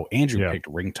 Oh, Andrew picked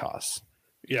ring toss.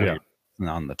 Yeah.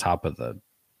 On the top of the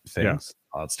things. Yeah.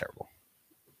 Oh, that's terrible.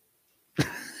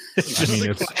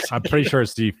 I'm pretty sure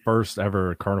it's the first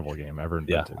ever carnival game ever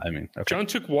invented. Yeah, okay. John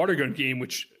took water gun game,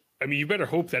 which you better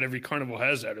hope that every carnival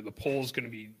has that, or the pole's going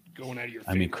to be going out of your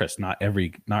face. Chris, not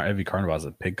every carnival has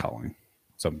a pig calling,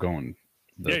 so I'm going.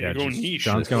 You're going niche.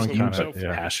 John's going kind of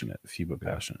passionate.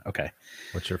 Passionate. Okay.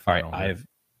 What's your final? All right,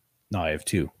 I have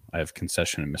two. I have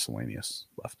concession and miscellaneous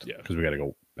left. Yeah, because we got to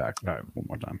go back one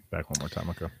more time.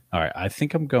 Okay. All right, I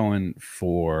think I'm going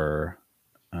for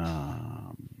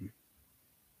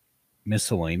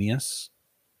miscellaneous.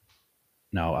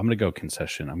 No, I'm going to go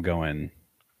concession. I'm going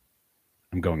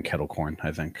kettle corn,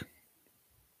 I think.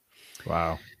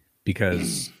 Wow.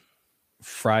 Because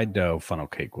fried dough funnel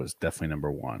cake was definitely number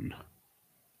one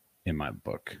in my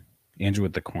book. Andrew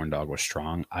with the corn dog was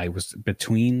strong. I was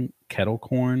between kettle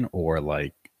corn or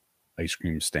like ice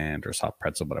cream stand or soft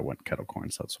pretzel, but I went kettle corn,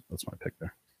 so that's my pick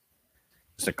there.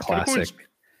 It's a classic.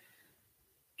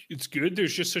 It's good.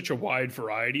 There's just such a wide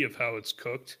variety of how it's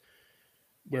cooked,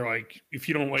 where like if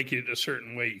you don't like it a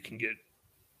certain way, you can get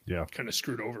kind of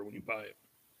screwed over when you buy it.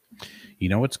 You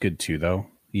know what's good too, though?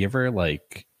 You ever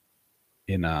like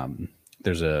in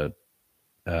there's a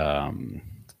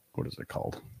what is it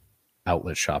called?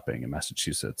 Outlet shopping in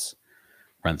Massachusetts,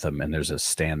 Rentham, and there's a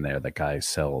stand there. That guy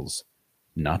sells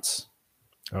nuts.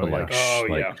 Oh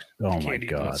yeah. Oh my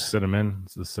god. Cinnamon.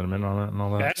 It's the cinnamon on it and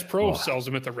all that. Bass Pro sells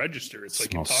them at the register. It's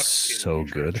like intoxicating. So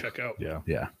good. Check out.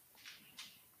 Yeah.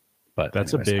 But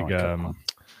that's a big. The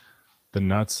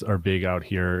nuts are big out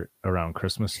here around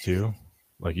Christmas too.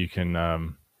 Like you can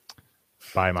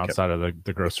buy them outside of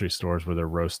the grocery stores where they're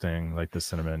roasting like the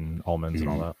cinnamon, almonds, and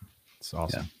all that. It's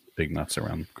awesome. Yeah. Big nuts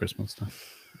around Christmas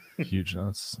stuff. Huge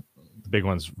nuts. The big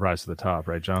ones rise to the top,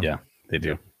 right, John? Yeah, they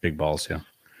do. Big balls, yeah.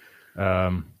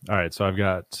 All right, so I've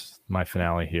got my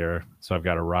finale here. So I've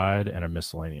got a ride and a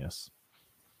miscellaneous.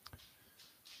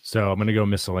 So I'm going to go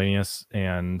miscellaneous,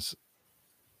 and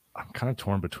I'm kind of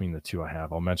torn between the two I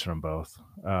have. I'll mention them both.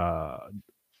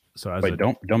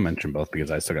 Don't mention both because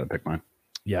I still got to pick mine.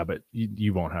 Yeah, but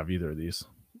you won't have either of these.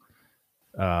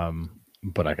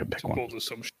 But I could pick one.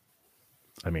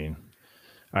 All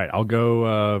right, I'll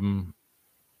go.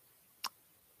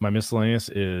 My miscellaneous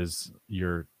is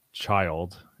your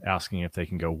child asking if they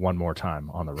can go one more time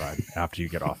on the ride after you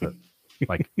get off it,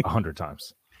 like 100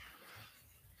 times.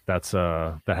 That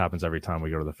happens every time we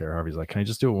go to the fair. Harvey's like, "Can I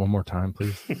just do it one more time,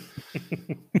 please?"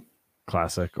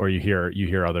 Classic. Or you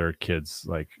hear other kids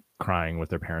like crying with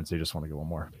their parents. They just want to go one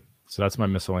more. So that's my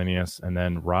miscellaneous, and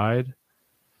then ride.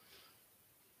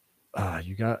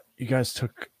 You guys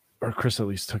took. Or Chris at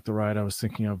least took the ride. I was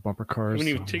thinking of bumper cars. I haven't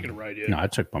even taken a ride yet. No, I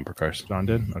took bumper cars. John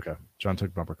did? Okay. John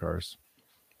took bumper cars.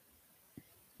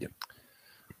 Yep.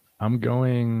 I'm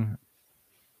going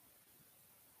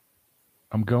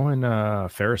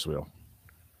Ferris wheel.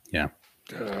 Yeah.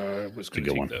 I was going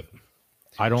to take that.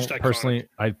 I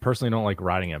personally don't like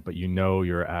riding it, but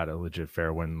you're at a legit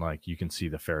fair when like you can see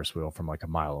the Ferris wheel from like a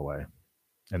mile away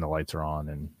and the lights are on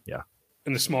and yeah.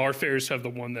 And the smaller fairs have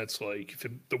the one that's like, if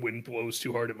the wind blows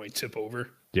too hard, it might tip over.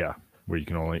 Yeah, where you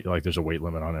can only like there's a weight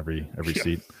limit on every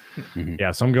seat. Mm-hmm.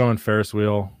 Yeah, so I'm going Ferris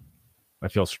wheel. I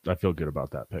feel good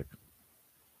about that pick.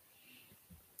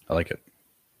 I like it.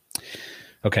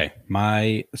 Okay,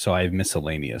 so I have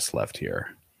miscellaneous left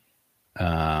here.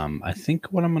 I think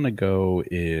what I'm gonna go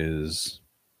is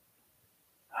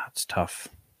it's tough.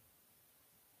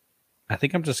 I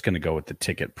think I'm just gonna go with the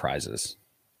ticket prizes.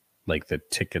 Like the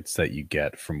tickets that you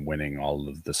get from winning all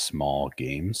of the small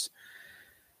games,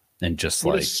 and just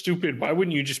what is stupid. Why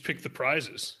wouldn't you just pick the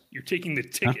prizes? You're taking the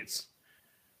tickets.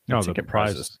 Huh? No, the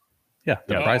prizes. Yeah,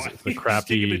 the prizes. The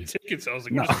crappy the tickets. I was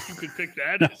like, what you could pick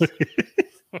that?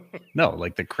 No,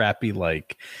 like the crappy,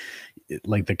 like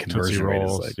the conversion rate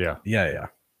is like yeah.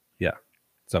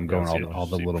 So I'm going all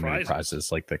the little mini prizes,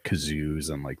 like the kazoos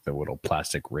and like the little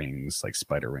plastic rings, like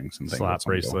spider rings and things. Slap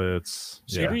bracelets.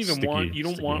 So you don't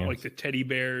even want like the teddy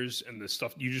bears and the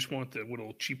stuff. You just want the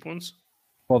little cheap ones.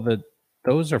 Well,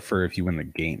 Those are for if you win the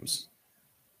games.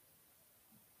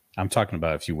 I'm talking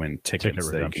about if you win tickets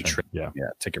that you can trade. Yeah,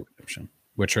 ticket redemption.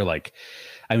 Which are like,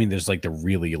 I mean, there's like the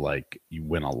really like you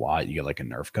win a lot, you get like a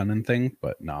Nerf gun and thing.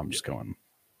 But no, I'm just going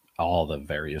all the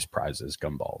various prizes,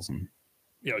 gumballs, and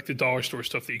like the dollar store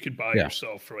stuff that you could buy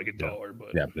yourself for like $1.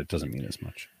 But it doesn't mean as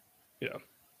much. Yeah.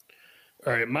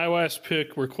 All right, my last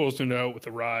pick. We're closing it out with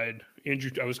a ride.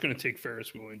 Andrew, I was going to take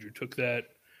Ferris wheel. Andrew took that.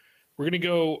 We're going to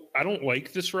go. I don't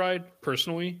like this ride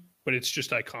personally, but it's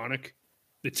just iconic.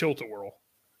 The Tilt-A-Whirl.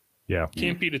 Yeah.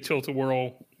 Can't beat a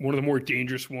Tilt-A-Whirl. One of the more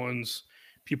dangerous ones.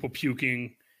 People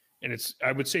puking, and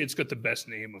I would say it's got the best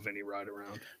name of any ride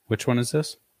around. Which one is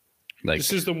this? Like,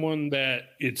 this is the one that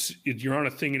you're on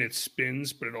a thing and it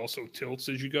spins, but it also tilts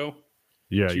as you go.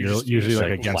 Yeah, so you're usually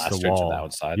like against the wall. To the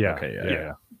outside. Yeah. Okay.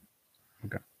 Yeah.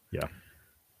 Okay. Yeah.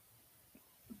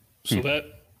 So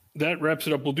that wraps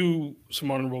it up. We'll do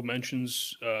some honorable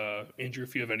mentions. Andrew,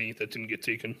 if you have any that didn't get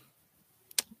taken.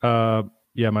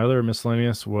 Yeah, my other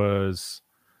miscellaneous was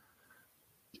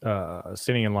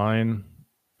standing in line.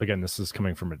 Again, this is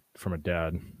coming from a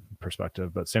dad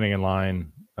perspective, but standing in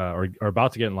line or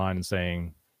about to get in line and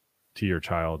saying to your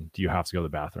child, "Do you have to go to the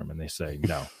bathroom?" And they say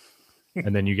no.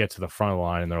 And then you get to the front of the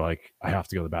line and they're like, "I have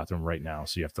to go to the bathroom right now."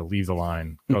 So you have to leave the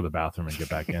line, go to the bathroom, and get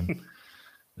back in.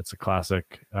 It's a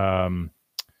classic.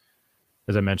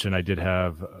 As I mentioned, I did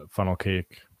have funnel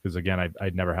cake because again,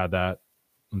 I'd never had that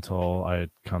until I had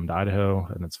come to Idaho,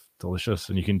 and it's delicious.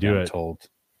 And you can do it. Told.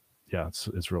 Yeah,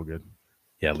 it's real good.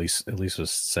 Yeah, at least was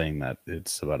saying that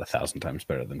it's about 1,000 times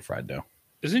better than fried dough.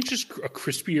 Isn't it just a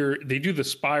crispier? They do the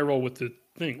spiral with the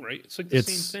thing, right? It's like the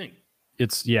same thing.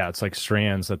 It's like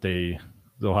strands that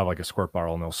they'll have like a squirt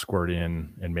bottle and they'll squirt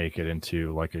in and make it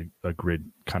into like a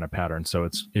grid kind of pattern. So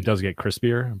it does get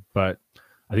crispier, but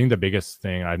I think the biggest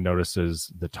thing I've noticed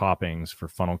is the toppings for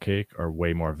funnel cake are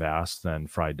way more vast than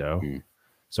fried dough.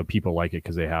 So people like it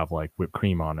because they have like whipped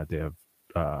cream on it. They have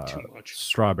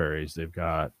strawberries. They've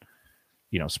got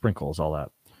sprinkles, all that.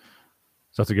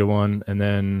 So that's a good one. And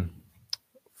then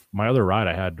my other ride,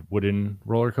 I had wooden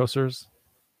roller coasters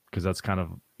because that's kind of,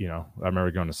 I remember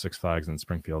going to Six Flags in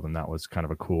Springfield, and that was kind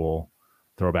of a cool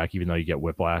throwback, even though you get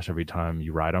whiplash every time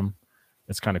you ride them.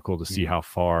 It's kind of cool to see how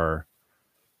far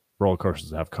roller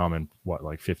coasters have come in,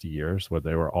 like 50 years, where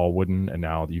they were all wooden, and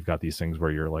now you've got these things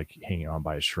where you're like hanging on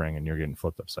by a string and you're getting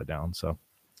flipped upside down. So,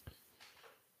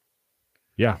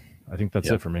 yeah, I think that's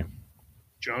it for me.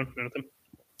 John, anything?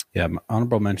 Yeah,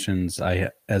 honorable mentions.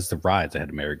 As the rides, I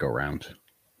had a merry-go-round,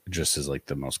 just as like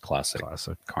the most classic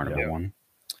carnival one.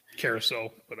 Carousel,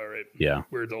 but all right. Yeah,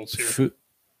 we're adults here.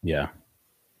 Yeah,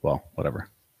 well, whatever.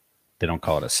 They don't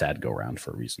call it a sad go-round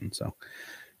for a reason. So,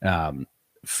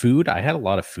 food. I had a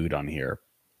lot of food on here,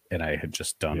 and I had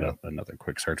just done another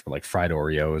quick search, but like fried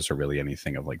Oreos or really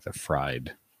anything of like the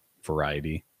fried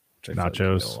variety.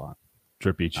 Nachos, like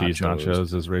drippy cheese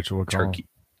nachos, as Rachel would call them.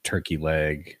 Turkey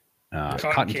leg.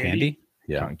 Cotton candy.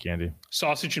 Yeah. Cotton candy.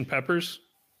 Sausage and peppers.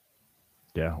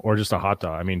 Yeah. Or just a hot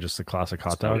dog. I mean, just the classic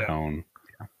hot dog. Cone.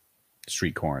 Yeah.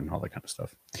 Street corn, all that kind of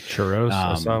stuff. Churros.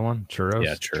 I saw one. Churros.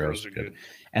 Yeah, churros are good.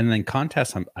 And then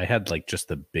contests, I had like just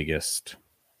the biggest,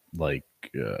 like,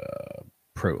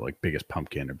 biggest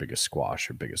pumpkin or biggest squash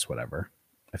or biggest whatever.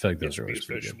 I feel like those are always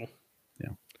pretty good. Yeah.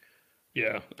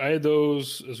 Yeah. I had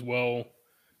those as well.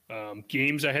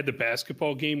 Games, I had the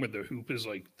basketball game where the hoop is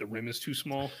like the rim is too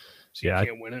small, so you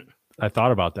can't win it. I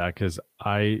thought about that because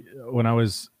when I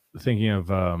was thinking of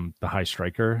the high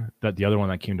striker, that the other one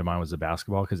that came to mind was the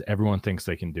basketball, because everyone thinks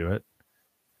they can do it,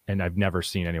 and I've never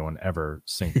seen anyone ever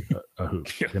sink a hoop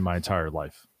in my entire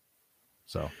life.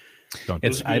 So don't.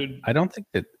 I don't think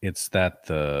that it's that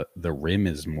the rim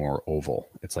is more oval.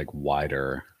 It's like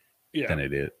wider than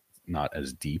it is, not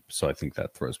as deep. So I think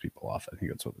that throws people off. I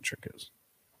think that's what the trick is.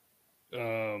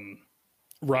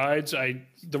 Rides,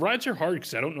 the rides are hard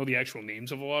because I don't know the actual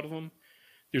names of a lot of them.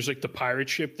 There's like the pirate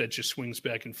ship that just swings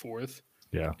back and forth.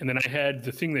 Yeah. And then I had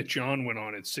the thing that John went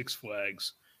on at Six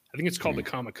Flags. I think it's called the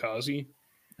Kamikaze,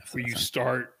 where you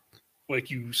start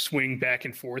like you swing back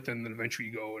and forth and then eventually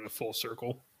you go in a full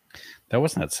circle. That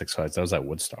wasn't at Six Flags. That was at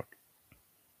Woodstock.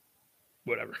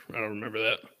 Whatever. I don't remember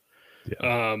that.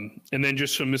 Yeah. And then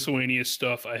just some miscellaneous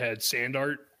stuff. I had sand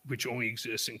art, which only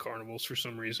exists in carnivals for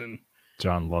some reason.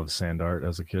 John loved sand art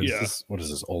as a kid. Yeah. What is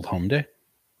this, Old Home Day?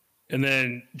 And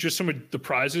then just some of the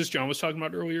prizes John was talking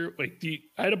about earlier. Like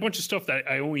I had a bunch of stuff that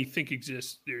I only think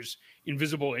exists. There's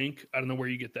invisible ink. I don't know where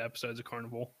you get that besides a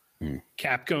carnival.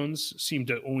 Cap guns seem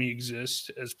to only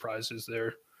exist as prizes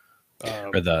there.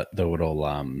 Or the little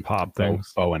Pop bow,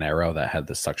 things. bow and arrow that had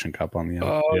the suction cup on the end.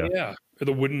 Oh Yeah. yeah. Or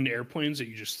the wooden airplanes that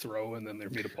you just throw and then they're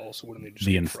made of balsa wood and they just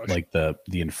The get crushed. like the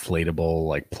inflatable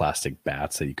like plastic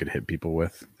bats that you could hit people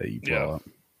with that you blow up.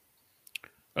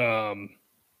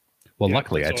 Well, Yeah,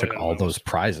 luckily I that's all I took had on all my those list.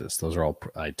 prizes. Those are all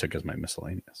I took as my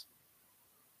miscellaneous.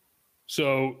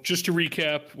 So just to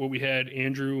recap what we had,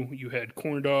 Andrew, you had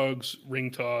corn dogs, ring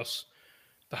toss,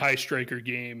 the high striker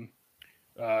game,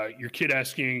 your kid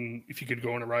asking if you could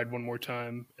go on a ride one more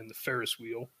time, and the Ferris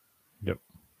wheel. Yep.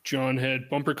 John had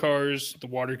bumper cars, the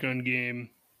water gun game,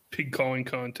 pig calling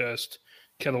contest,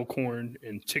 kettle corn,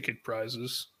 and ticket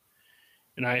prizes.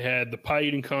 And I had the pie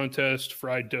eating contest,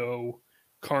 fried dough,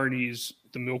 carnies,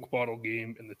 the milk bottle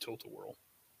game, and the tilt-a-whirl.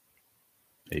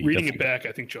 Yeah, you Reading it definitely back,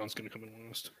 I think John's going to come in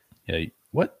last. Yeah,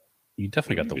 what? You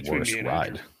definitely got the Between worst me and ride.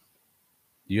 Andrew.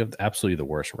 You have absolutely the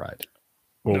worst ride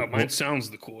Well, No, mine sounds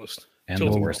the coolest. and the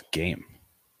Tilt-a-whirl. worst game.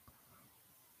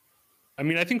 I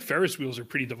mean, I think Ferris wheels are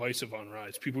pretty divisive on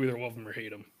rides. People either love them or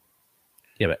hate them.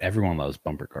 Yeah, but everyone loves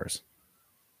bumper cars.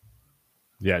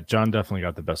 yeah, John definitely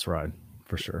got the best ride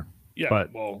for sure. Yeah,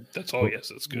 But- well, that's all. Yes,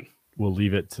 that's good. We'll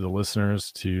leave it to the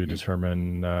listeners to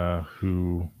determine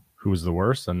who was the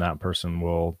worst, and that person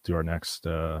will do our next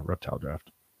reptile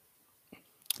draft.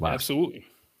 Last. Absolutely.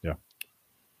 Yeah.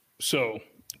 So,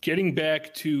 getting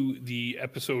back to the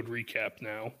episode recap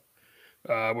now,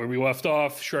 where we left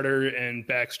off, Shredder and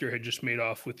Baxter had just made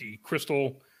off with the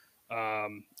crystal.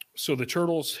 So the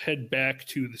turtles head back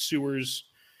to the sewers.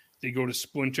 They go to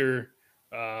Splinter,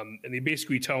 and they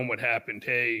basically tell him what happened.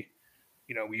 Hey,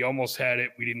 we almost had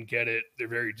it. We didn't get it. They're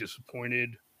very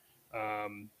disappointed.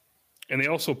 And they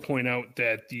also point out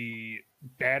that the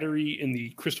battery in the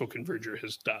crystal converger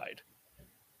has died,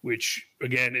 which,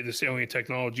 again, this alien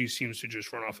technology seems to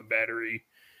just run off a battery.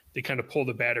 They kind of pull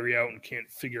the battery out and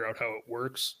can't figure out how it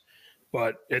works.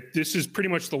 But this is pretty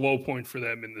much the low point for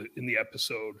them in the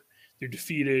episode. They're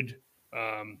defeated.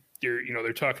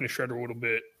 They're talking to Shredder a little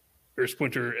bit, or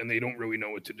Splinter, and they don't really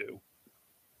know what to do.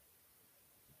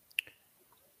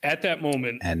 At that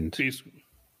moment, And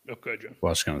go ahead, John. well,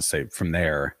 I was going to say from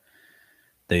there,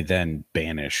 they then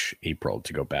banish April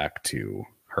to go back to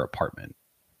her apartment,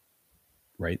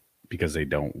 right? Because they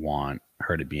don't want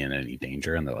her to be in any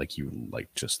danger, and they're like, "You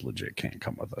just legit can't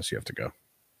come with us. You have to go."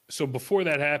 So before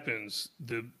that happens,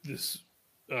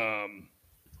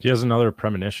 He has another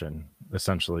premonition,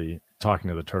 essentially talking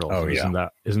to the turtles. Oh, yeah.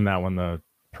 Isn't that when the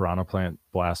piranha plant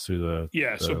blasts through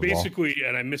the so wall? basically,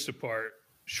 and I missed a part.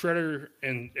 Shredder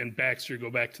and Baxter go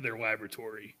back to their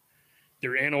laboratory.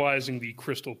 They're analyzing the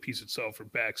crystal piece itself for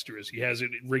Baxter as he has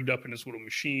it rigged up in his little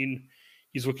machine.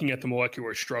 He's looking at the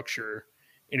molecular structure,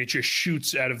 and it just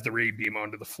shoots out of the ray beam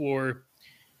onto the floor,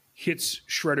 hits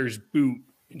Shredder's boot,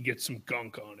 and gets some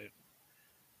gunk on it.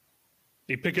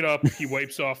 They pick it up. He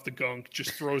wipes off the gunk,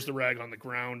 just throws the rag on the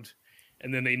ground,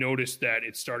 and then they notice that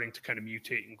it's starting to kind of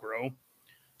mutate and grow.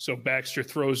 So Baxter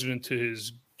throws it into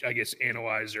his, I guess,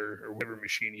 analyzer or whatever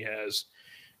machine he has.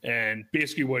 And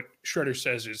basically what Shredder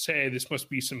says is, hey, this must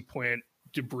be some plant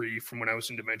debris from when I was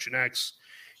in Dimension X.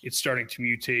 It's starting to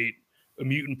mutate. A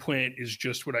mutant plant is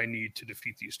just what I need to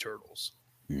defeat these turtles.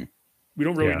 We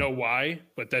don't really know why,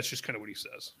 but that's just kind of what he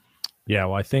says. Yeah,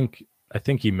 well, I think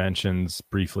he mentions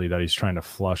briefly that he's trying to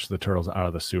flush the turtles out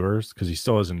of the sewers because he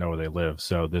still doesn't know where they live.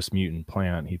 So this mutant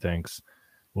plant, he thinks,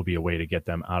 will be a way to get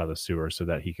them out of the sewers so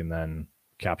that he can then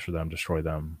capture them, destroy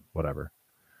them, whatever.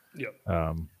 Yep.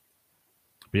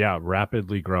 But yeah,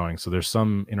 rapidly growing. So there's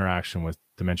some interaction with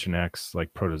Dimension X,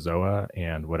 like protozoa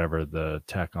and whatever the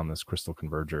tech on this crystal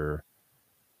converger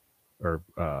or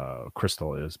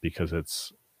crystal is, because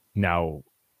it's now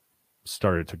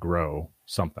started to grow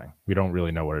something. We don't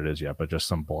really know what it is yet, but just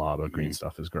some blob of green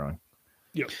stuff is growing.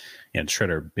 Yep. And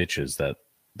Shredder bitches that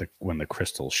when the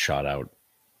crystal shot out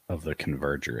of the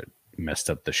converger, it messed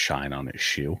up the shine on his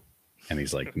shoe. And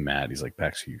he's like mad. He's like,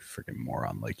 Baxter, you freaking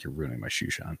moron. Like, you're ruining my shoe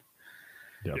shine.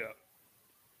 Yep. Yeah.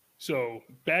 So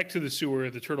back to the sewer,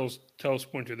 the turtles tell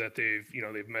Splinter that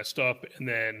they've messed up, and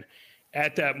then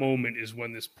at that moment is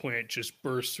when this plant just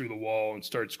bursts through the wall and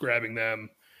starts grabbing them.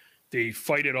 They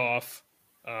fight it off.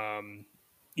 I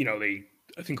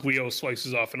think Leo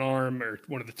slices off an arm or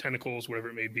one of the tentacles, whatever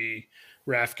it may be.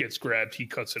 Raph gets grabbed, he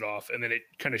cuts it off, and then it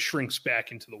kind of shrinks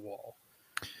back into the wall.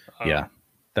 Yeah,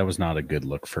 that was not a good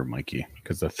look for Mikey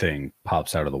because the thing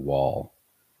pops out of the wall,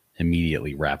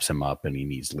 immediately wraps him up, and he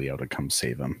needs Leo to come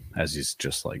save him as he's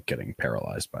just like getting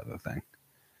paralyzed by the thing.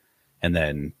 And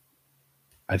then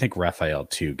I think Raphael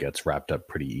too gets wrapped up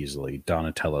pretty easily.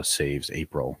 Donatello saves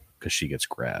April because she gets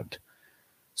grabbed.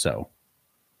 So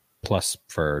plus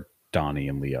for Donnie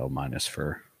and Leo, minus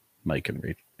for Mike and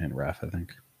Raph, I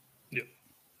think. Yeah.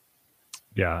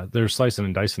 Yeah, they're slicing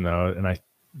and dicing though, and I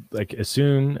like as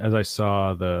soon as I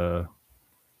saw the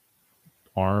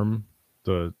arm,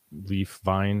 the leaf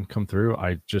vine come through,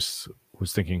 I just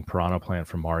was thinking Piranha Plant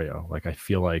from Mario. Like I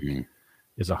feel like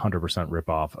is 100%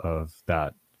 ripoff of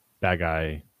that bad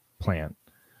guy plant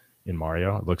in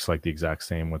Mario. It looks like the exact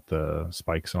same with the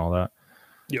spikes and all that.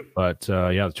 Yep. But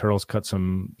yeah, the turtles cut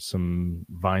some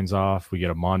vines off. We get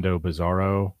a Mondo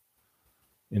Bizarro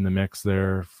in the mix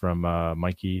there from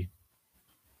Mikey.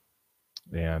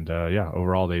 And yeah,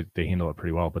 overall they handle it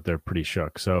pretty well, but they're pretty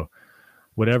shook. So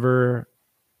whatever,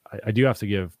 I do have to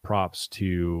give props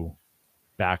to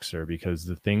Baxter because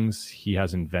the things he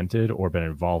has invented or been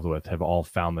involved with have all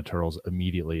found the turtles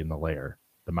immediately in the lair.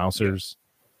 The Mousers,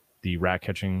 the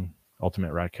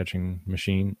ultimate rat catching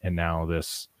machine, and now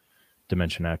this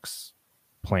Dimension X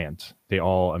plant. They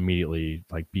all immediately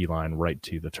like beeline right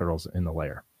to the turtles in the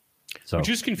lair. So, which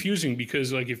is confusing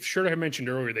because, like, if Shredder had mentioned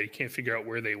earlier that he can't figure out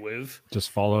where they live,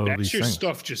 just follow that's these your things.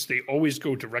 stuff. Just they always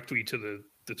go directly to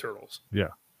the turtles. Yeah,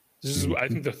 this is I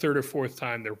think the third or fourth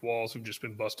time their walls have just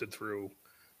been busted through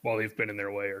while they've been in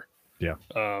their lair. Yeah.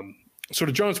 So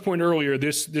to John's point earlier,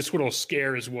 this little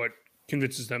scare is what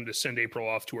convinces them to send April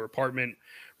off to her apartment.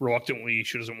 Reluctantly,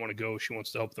 she doesn't want to go. She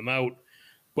wants to help them out,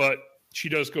 but she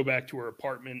does go back to her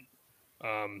apartment.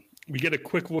 We get a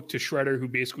quick look to Shredder, who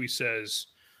basically says,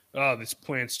 "Oh, this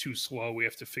plant's too slow. We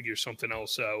have to figure something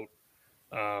else out."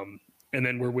 And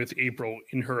then we're with April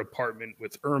in her apartment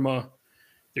with Irma.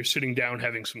 They're sitting down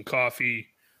having some coffee,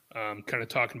 kind of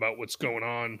talking about what's going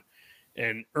on.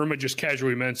 And Irma just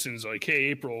casually mentions, like, "Hey,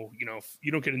 April, if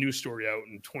you don't get a news story out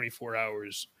in 24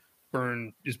 hours,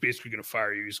 Byrne is basically going to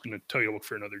fire you. He's going to tell you to look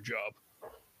for another job."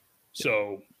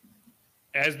 So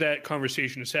as that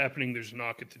conversation is happening, there's a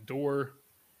knock at the door.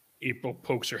 April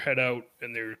pokes her head out,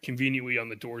 and there conveniently on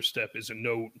the doorstep is a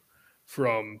note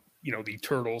from, the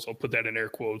turtles. I'll put that in air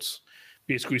quotes,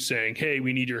 basically saying, "Hey,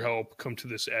 we need your help. Come to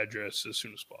this address as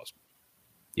soon as possible."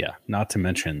 Yeah. Not to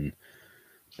mention,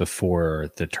 before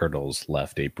the turtles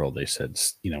left April, they said,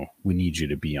 we need you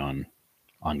to be on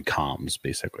comms,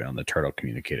 basically on the turtle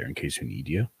communicator in case we need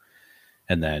you.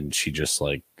 And then she's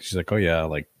like, "Oh yeah,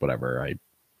 like whatever.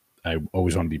 I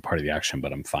always want to be part of the action,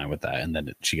 but I'm fine with that." And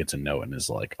then she gets a note and is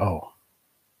like, "Oh,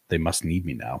 they must need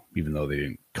me now," even though they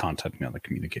didn't contact me on the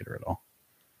communicator at all.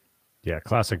 Yeah,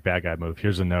 classic bad guy move.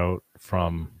 Here's a note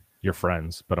from your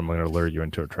friends, but I'm going to lure you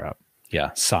into a trap.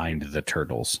 Yeah, signed the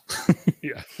turtles.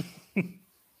 Yeah.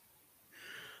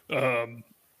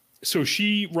 So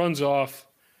she runs off.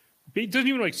 Doesn't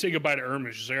even say goodbye to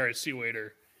Irma. She's like, "All right, see you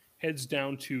later." Heads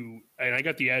down to, and I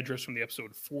got the address from the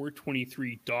episode,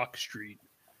 423 Dock Street,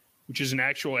 which is an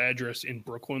actual address in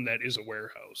Brooklyn that is a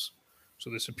warehouse. So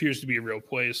this appears to be a real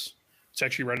place. It's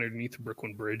actually right underneath the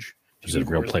Brooklyn Bridge. Is it a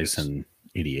real place in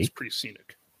It's 88? pretty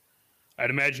scenic. I'd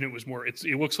imagine it was more. It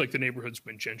looks like the neighborhood's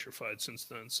been gentrified since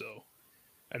then, so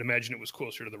I'd imagine it was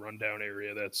closer to the rundown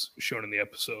area that's shown in the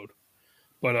episode.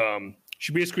 But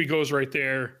she basically goes right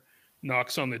there,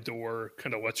 knocks on the door,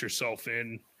 kind of lets herself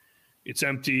in. It's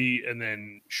empty, and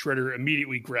then Shredder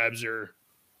immediately grabs her,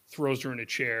 throws her in a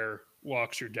chair,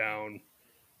 locks her down,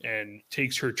 and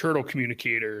takes her turtle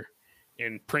communicator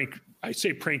and prank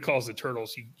calls the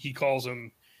turtles. He calls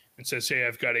them and says, "Hey,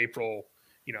 I've got April,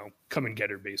 come and get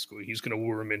her," basically. He's going to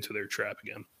lure them into their trap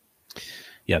again.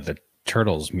 Yeah, the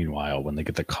turtles, meanwhile, when they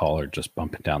get the call, are just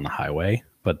bumping down the highway.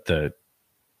 But the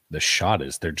shot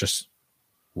is they're just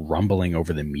rumbling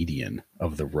over the median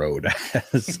of the road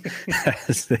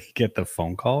as they get the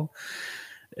phone call.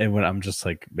 And when I'm just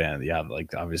like, man, yeah,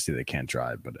 like obviously they can't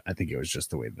drive, but I think it was just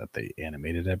the way that they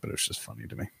animated it, but it was just funny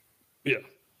to me. Yeah.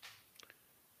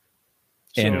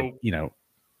 And,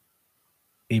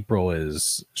 April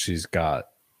she's got,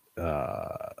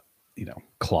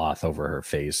 cloth over her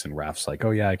face, and Raph's like,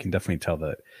 "Oh yeah, I can definitely tell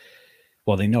that."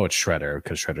 Well, they know it's Shredder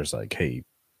because Shredder's like, "Hey,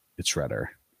 it's Shredder."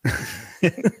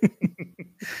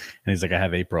 And he's like, "I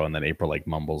have April." And then April like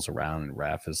mumbles around, and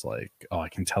Raph is like, "Oh, I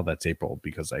can tell that's April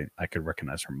because I could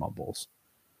recognize her mumbles."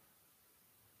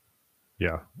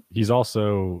 Yeah. He's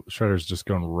also, Shredder's just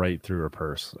going right through her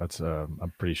purse. That's,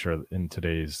 I'm pretty sure in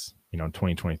today's,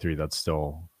 2023, that's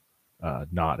still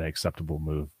not an acceptable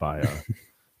move by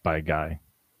a guy.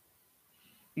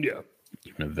 Yeah.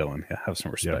 Even a villain. Yeah, have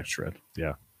some respect, Shred.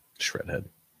 Yeah. Shredhead.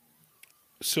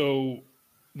 So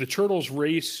the turtles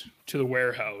race to the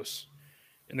warehouse,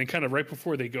 and then kind of right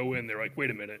before they go in, they're like,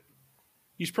 "Wait a minute.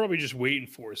 He's probably just waiting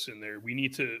for us in there. We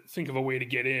need to think of a way to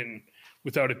get in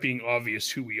without it being obvious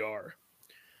who we are."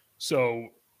 So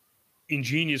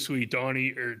ingeniously,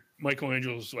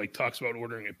 Michelangelo's like talks about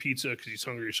ordering a pizza because he's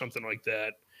hungry or something like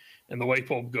that. And the light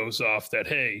bulb goes off that,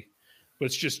 hey,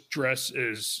 let's just dress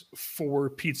as 4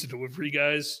 pizza delivery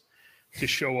guys to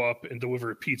show up and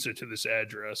deliver a pizza to this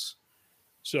address.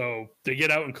 So they get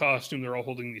out in costume. They're all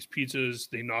holding these pizzas.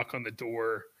 They knock on the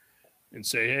door and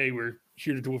say, hey, we're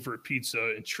here to deliver a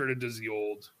pizza. And Shredder does the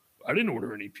old, I didn't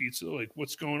order any pizza. Like,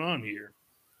 what's going on here?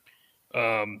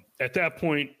 At that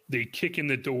point, they kick in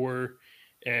the door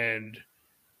and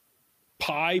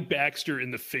pie Baxter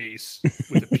in the face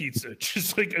with a pizza,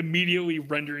 just like immediately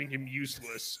rendering him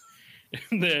useless.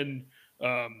 And then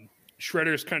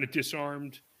Shredder's kind of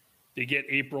disarmed. They get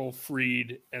April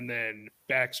freed, and then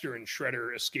Baxter and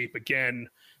Shredder escape again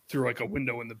through like a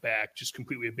window in the back, just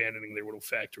completely abandoning their little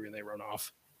factory, and they run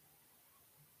off.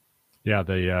 Yeah,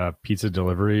 the pizza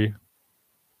delivery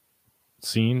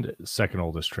scene, second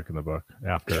oldest trick in the book.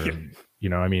 After, you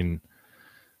know, I mean,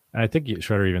 I think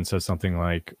Shredder even says something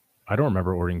like, I don't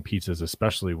remember ordering pizzas,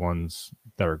 especially ones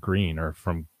that are green or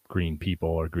from green people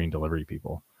or green delivery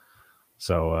people.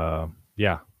 So,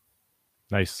 yeah,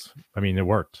 nice. I mean, it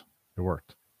worked. It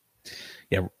worked.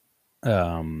 Yeah.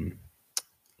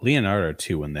 Leonardo,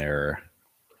 too, when they're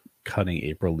cutting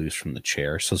April loose from the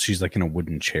chair. So she's like in a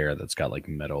wooden chair that's got like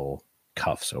metal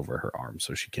cuffs over her arms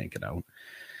so she can't get out.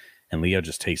 And Leo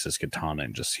just takes his katana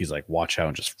and just, he's like, watch out,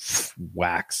 and just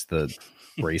whacks the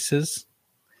braces.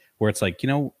 Where it's like, you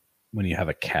know, when you have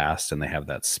a cast and they have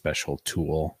that special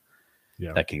tool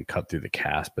that can cut through the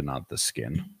cast but not the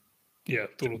skin. Yeah,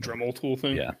 the little Dremel tool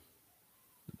thing. Yeah.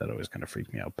 That always kind of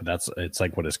freaked me out. But it's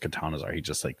like what his katanas are. He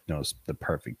just like knows the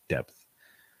perfect depth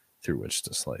through which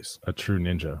to slice. A true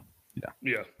ninja. Yeah.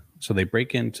 Yeah. So they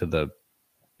break into the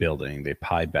building. They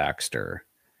pie Baxter.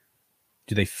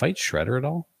 Do they fight Shredder at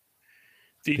all?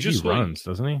 He just runs,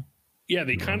 doesn't he? Yeah,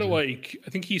 they kind of like, I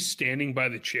think he's standing by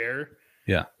the chair.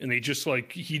 Yeah. And they just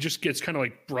like, he just gets kind of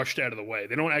like brushed out of the way.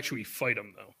 They don't actually fight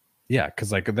him though. Yeah,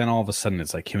 because like then all of a sudden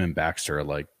it's like him and Baxter are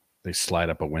like, they slide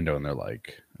up a window and they're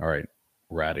like, all right,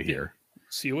 we're out of here.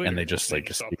 See you later. And they just like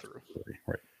escape through.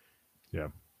 Right. Yeah.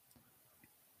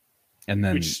 And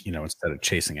then, you know, instead of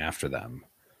chasing after them,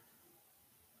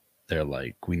 they're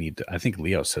like, we need to, I think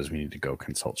Leo says we need to go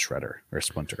consult Shredder or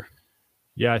Splinter.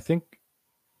 Yeah, I think,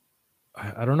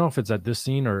 I don't know if it's at this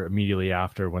scene or immediately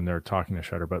after when they're talking to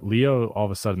Shredder, but Leo, all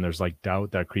of a sudden, there's like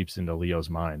doubt that creeps into Leo's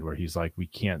mind where he's like, we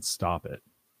can't stop it.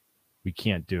 We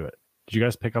can't do it. Did you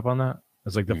guys pick up on that?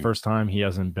 It's like the first time he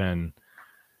hasn't been,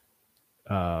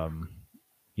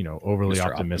 you know, overly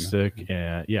Mr. optimistic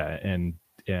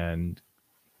and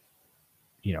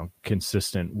you know,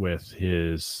 consistent with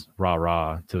his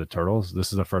rah to the turtles.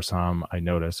 This is the first time I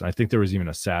noticed. I think there was even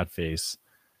a sad face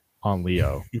on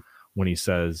Leo when he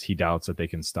says he doubts that they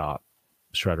can stop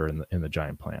Shredder in the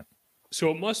giant plant. So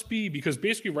it must be because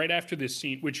basically right after this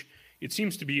scene, which it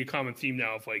seems to be a common theme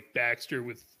now of like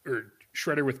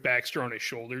Shredder with Baxter on his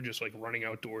shoulder, just like running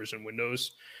outdoors and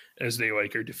windows as they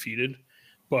like are defeated.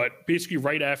 But basically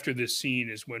right after this scene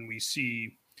is when we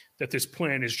see that this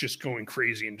plan is just going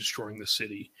crazy and destroying the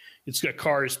city. It's got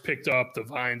cars picked up, the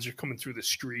vines are coming through the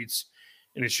streets,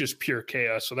 and it's just pure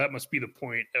chaos. So that must be the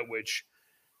point at which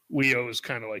Leo is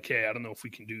kind of like, hey, I don't know if we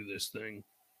can do this thing.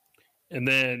 And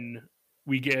then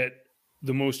we get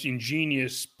the most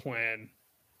ingenious plan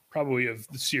probably of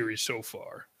the series so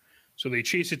far. So they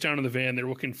chase it down in the van. They're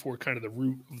looking for kind of the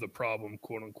root of the problem,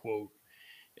 quote unquote.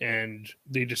 And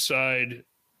they decide,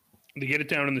 they get it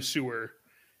down in the sewer,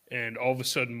 and all of a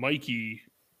sudden Mikey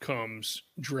comes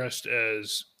dressed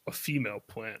as a female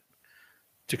plant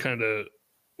to kind of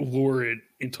lure it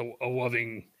into a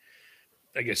loving,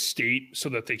 I guess, state so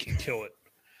that they can kill it.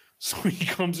 So he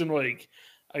comes in like,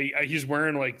 he's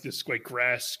wearing like this like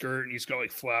grass skirt and he's got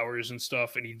like flowers and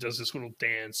stuff, and he does this little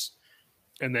dance.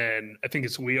 And then I think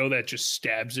it's Leo that just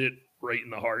stabs it right in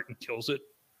the heart and kills it.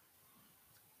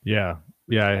 Yeah.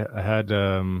 Yeah. I had,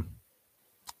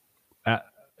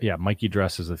 Mikey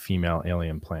dresses a female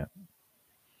alien plant.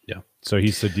 Yeah. So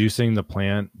he's seducing the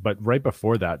plant, but right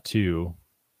before that too.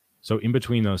 So in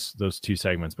between those two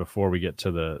segments, before we get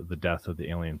to the death of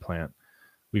the alien plant,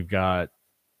 we've got,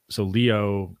 so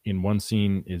Leo in one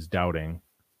scene is doubting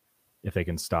if they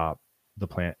can stop the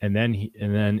plant. And then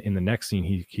in the next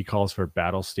scene, he calls for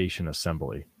battle station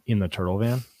assembly in the turtle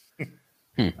van.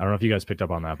 I don't know if you guys picked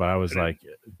up on that, but I was like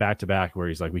back to back where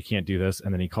he's like, we can't do this.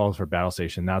 And then he calls for battle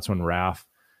station. That's when Raph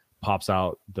pops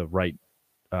out the right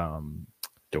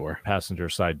door, passenger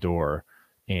side door,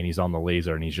 and he's on the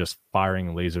laser and he's just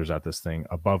firing lasers at this thing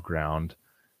above ground.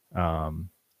 And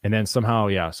then somehow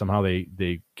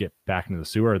they get back into the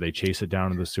sewer. Or they chase it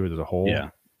down into the sewer. There's a hole. Yeah.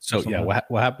 So yeah,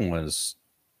 what happened was,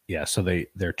 so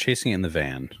they're chasing it in the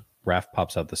van. Raph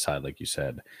pops out the side, like you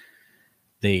said.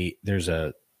 There's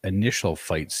a initial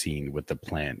fight scene with the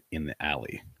plant in the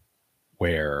alley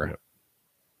where Yep.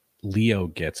 Leo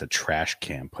gets a trash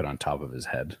can put on top of his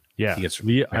head. Yeah, He gets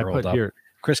Leo, I barreled put up. here.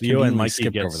 Chris Leo and conveniently Mikey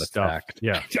skipped get over the stuffed. fact.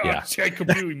 Yeah, Yeah.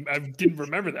 I didn't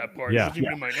remember that part. Yeah. It wasn't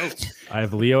even in my notes. I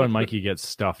have Leo and Mikey get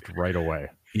stuffed right away.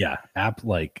 Yeah,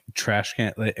 like trash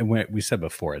can. And we said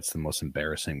before, it's the most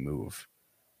embarrassing move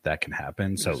that can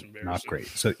happen. So not great.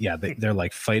 So yeah, they're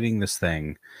like fighting this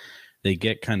thing. They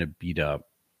get kind of beat up.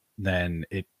 Then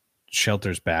it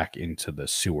shelters back into the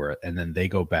sewer, and then they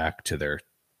go back to their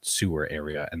sewer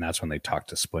area, and that's when they talk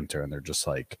to Splinter, and they're just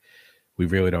like, we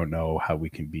really don't know how we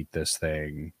can beat this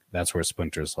thing. That's where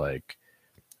Splinter's like,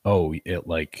 oh, it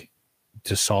like,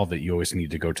 to solve it, you always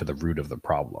need to go to the root of the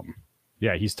problem.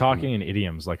 Yeah, he's talking in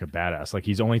idioms like a badass. Like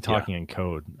he's only talking in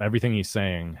code. Everything he's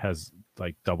saying has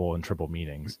like double and triple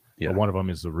meanings. Yeah. But one of them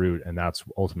is the root, and that's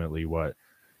ultimately what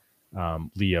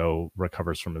Leo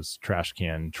recovers from his trash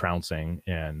can trouncing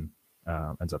and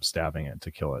ends up stabbing it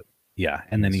to kill it. Yeah,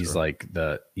 and then he's like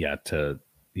to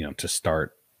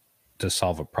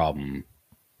solve a problem,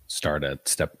 start at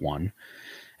step 1,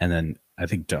 and then I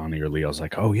think Donnie or Leo's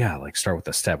like, oh yeah, like start with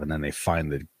the step, and then they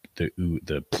find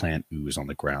the plant ooze on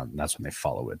the ground, and that's when they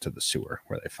follow it to the sewer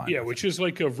where they find it. Which is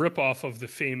like a ripoff of the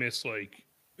famous like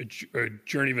a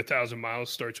journey of 1,000 miles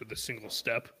starts with a single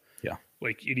step. Yeah,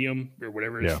 like idiom or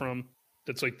whatever it's from.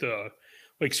 That's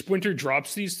like Splinter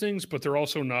drops these things, but they're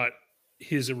also not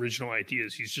his original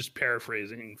ideas. He's just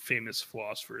paraphrasing famous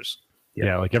philosophers.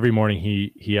 Yeah, like every morning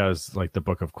he has like the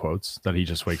book of quotes that he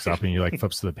just wakes up and he like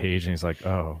flips to the page and he's like,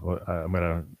 oh, well, I'm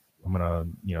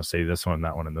gonna say this one,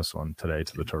 that one, and this one today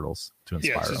to the turtles to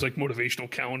inspire. Yeah, it's like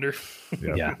motivational calendar.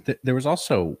 Yeah. There was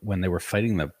also when they were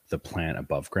fighting the plant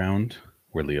above ground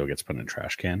where Leo gets put in a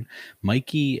trash can,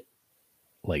 Mikey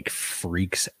like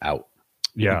freaks out.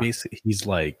 Yeah, he's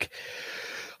like,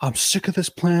 I'm sick of this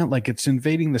plant, like it's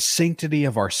invading the sanctity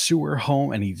of our sewer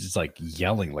home, and he's like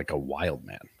yelling like a wild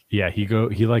man. Yeah, he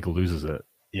like loses it.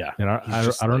 Yeah, and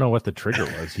I don't know what the trigger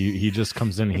was. He just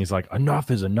comes in and he's like,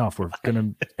 enough is enough. We're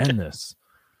gonna end this.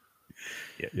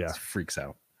 Yeah, freaks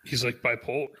out. He's like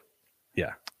bipolar.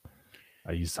 Yeah,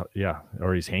 or he's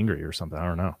hangry or something. I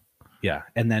don't know. Yeah,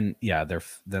 and then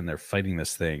they're fighting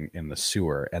this thing in the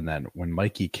sewer, and then when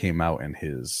Mikey came out in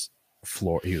his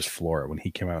Flora. When he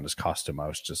came out in his costume,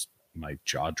 my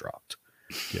jaw dropped.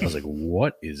 I was like,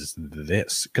 what is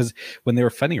this? Because when they were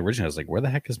fighting originally, I was like, where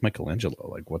the heck is Michelangelo?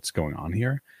 Like, what's going on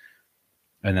here?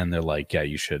 And then they're like, yeah,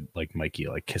 you should, like, Mikey,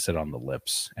 like, kiss it on the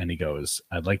lips. And he goes,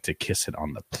 I'd like to kiss it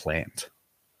on the plant.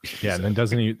 Yeah, and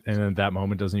then at that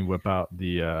moment, doesn't he whip out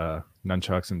the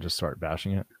nunchucks and just start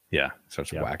bashing it? Yeah,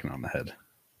 starts whacking on the head.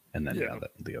 And then,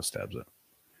 Leo stabs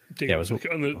it. It was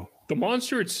the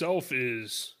monster itself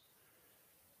is...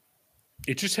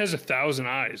 It just has 1,000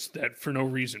 eyes that for no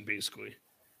reason, basically.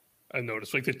 I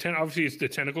noticed like obviously it's the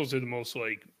tentacles are the most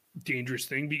like dangerous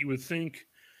thing, but you would think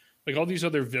like all these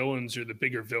other villains or the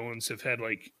bigger villains have had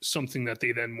like something that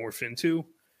they then morph into,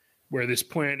 where this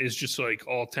plant is just like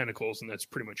all tentacles and that's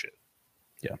pretty much it.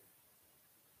 Yeah.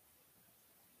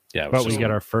 Yeah. But we get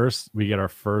our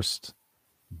first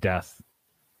death,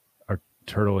 our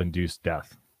turtle induced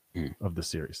death of the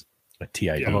series. A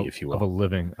TID, if you will. Of a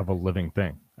living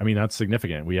thing. I mean, that's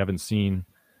significant. We haven't seen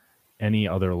any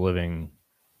other living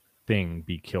thing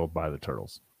be killed by the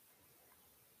turtles.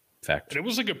 Fact. And it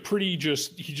was like he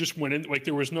just went in, like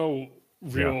there was no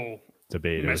real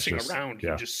debate, messing around. He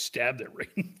just stabbed it right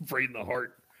in the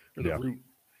heart or the root,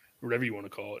 or whatever you want to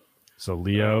call it. So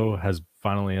Leo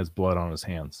finally has blood on his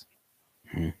hands.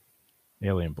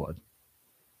 Alien blood.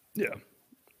 Yeah.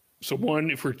 So 1,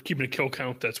 if we're keeping a kill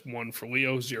count, that's 1 for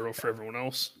Leo, 0 for everyone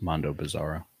else. Mondo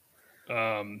Bizarro.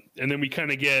 And then we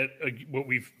kind of get what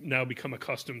we've now become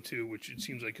accustomed to, which it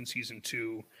seems like in season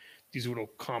 2, these little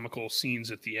comical scenes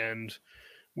at the end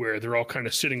where they're all kind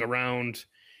of sitting around.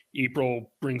 April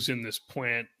brings in this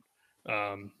plant,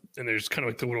 and there's kind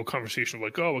of like the little conversation of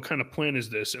like, oh, what kind of plant is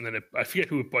this? And then I forget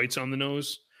who it bites on the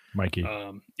nose. Mikey.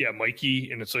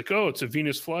 Mikey. And it's like, oh, it's a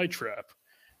Venus flytrap.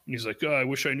 And he's like, oh, I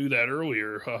wish I knew that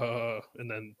earlier. And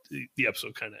then the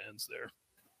episode kind of ends there.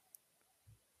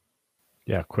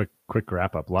 Yeah, quick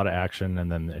wrap up. A lot of action,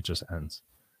 and then it just ends.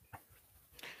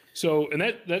 So, and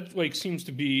that like seems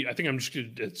to be, I think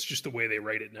it's just the way they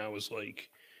write it now is like,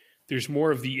 there's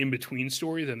more of the in-between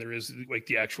story than there is like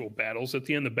the actual battles at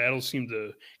the end. The battles seem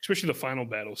to, especially the final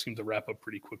battle, seem to wrap up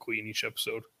pretty quickly in each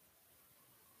episode.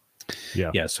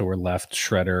 Yeah. So we're left.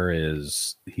 Shredder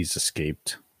he's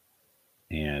escaped.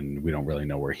 And we don't really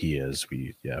know where he is.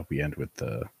 We end with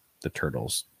the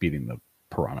turtles beating the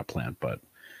piranha plant, but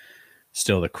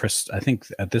still I think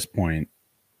at this point,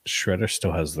 Shredder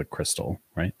still has the crystal,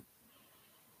 right?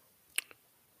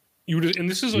 And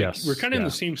this is like, Yes, we're kind of in yeah.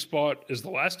 the same spot as the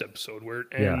last episode where it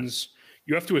Yeah. ends.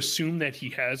 You have to assume that he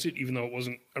has it, even though it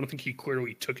wasn't, I don't think he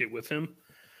clearly took it with him.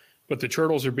 But the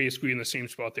turtles are basically in the same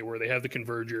spot they were. They have the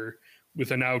converger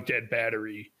with a now dead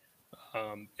battery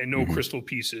and no crystal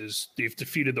pieces. They've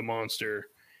defeated the monster.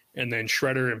 And then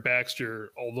Shredder and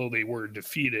Baxter, although they were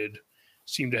defeated,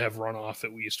 seem to have run off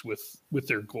at least with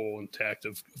their goal intact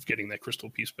of getting that crystal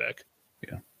piece back.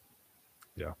 Yeah.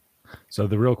 Yeah. So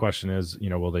the real question is,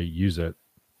 will they use it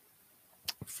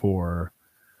for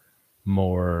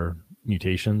more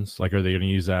mutations? Like, are they going to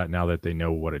use that now that they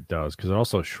know what it does? Because it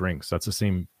also shrinks. That's the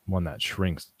same one that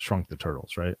shrunk the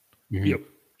turtles, right? Mm-hmm. Yep.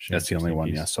 That's the only one,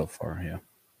 piece. yeah, so far. Yeah.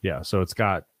 Yeah. So it's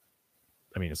got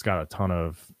a ton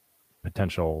of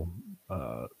potential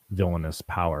villainous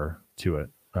power to it.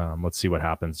 Let's see what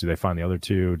happens. Do they find the other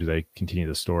two? Do they continue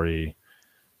the story?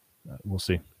 We'll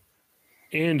see.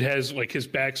 And has like his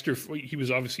Baxter, he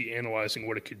was obviously analyzing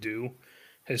what it could do.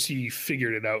 Has he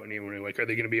figured it out anyway? Like, are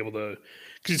they going to be able to?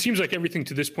 Because it seems like everything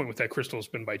to this point with that crystal has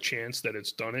been by chance that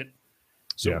it's done it.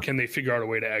 So can they figure out a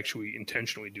way to actually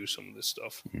intentionally do some of this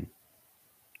stuff?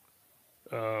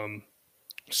 Mm-hmm.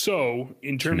 So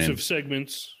in terms of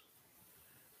segments,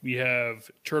 we have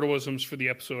turtleisms for the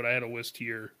episode. I had a list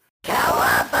here.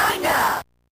 Cowabunga!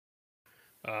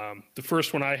 The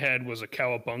first one I had was a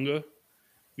cowabunga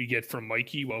we get from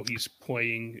Mikey while he's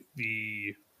playing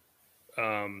the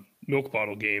milk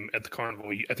bottle game at the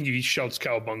carnival. I think he shouts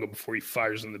cowabunga before he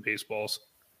fires in the baseballs.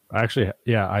 Actually,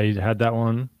 yeah, I had that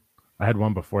one. I had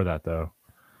one before that, though.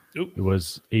 Oop. It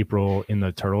was April in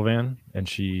the turtle van, and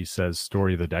she says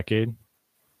story of the decade.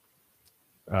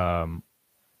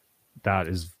 That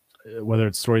is, whether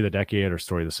it's story of the decade or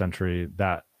story of the century,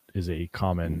 that is a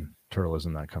common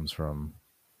turtleism that comes from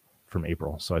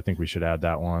April. So I think we should add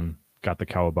that one. Got the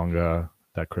cowabunga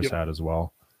that Chris had as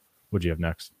well. What'd you have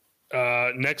next?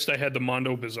 Next, I had the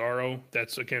Mondo Bizarro.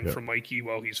 That's again from Mikey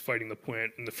while he's fighting the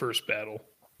plant in the first battle,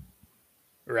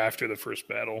 or after the first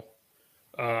battle.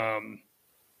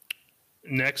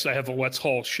 Next, I have a Let's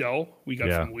Haul shell we got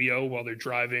from Leo while they're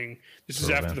driving. This is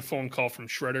after the phone call from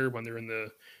Shredder when they're in the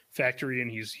factory and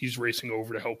he's racing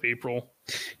over to help April.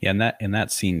 Yeah, and in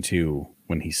that scene too,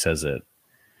 when he says it,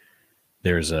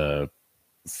 there's a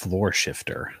floor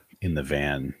shifter in the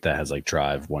van that has like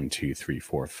drive 1, 2, 3,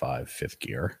 4, 5, 5th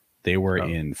gear. They were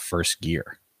in first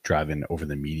gear driving over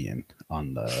the median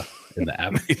in the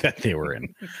avenue that they were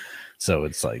in. So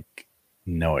it's like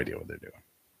no idea what they're doing.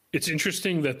 It's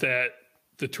interesting that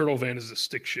the turtle van is a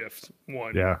stick shift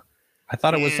one. Yeah. I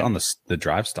thought it was on the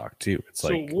drive stock too. It's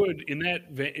like, it would in that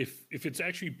van, if it's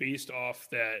actually based off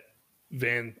that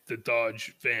van, the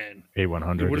Dodge van,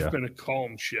 A100, it would have been a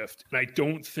column shift. And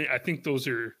I think those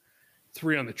are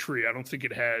 3 on the tree. I don't think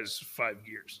it has 5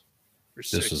 gears or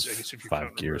 6. This is I guess if you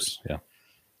 5 gears. Yeah.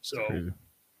 So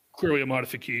clearly a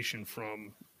modification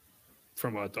from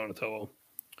Donatello.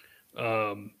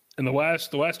 And the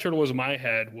last turtleism I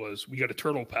had was we got a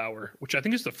turtle power, which I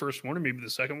think is the first one or maybe the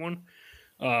second one.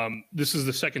 This is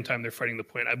the second time they're fighting the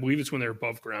plant. I believe it's when they're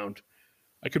above ground.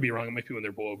 I could be wrong. It might be when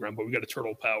they're below ground, but we got a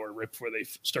turtle power right before they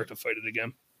start to fight it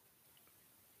again.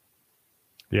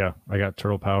 Yeah, I got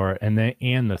turtle power and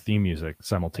the theme music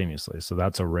simultaneously. So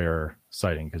that's a rare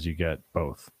sighting because you get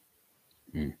both.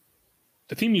 The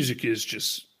theme music is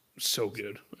just so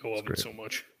good. I love it so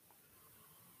much.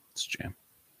 It's a jam.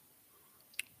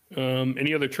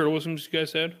 Any other turtleisms you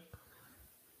guys had?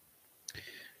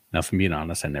 Now, if I'm being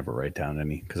honest, I never write down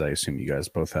any because I assume you guys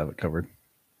both have it covered.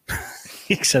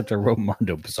 Except I wrote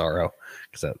Mondo Bizarro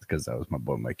because that was my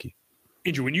boy Mikey.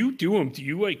 Andrew, when you do them, do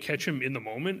you like catch them in the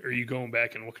moment, or are you going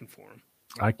back and looking for them?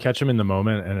 I catch them in the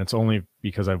moment, and it's only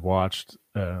because I've watched.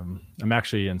 I'm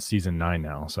actually in season 9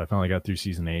 now, so I finally got through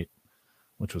season 8,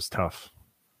 which was tough.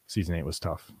 Season 8 was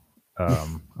tough.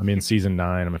 I'm in season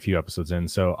 9. I'm a few episodes in,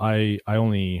 so I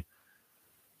only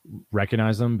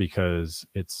recognize them because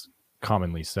it's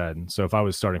commonly said. So if I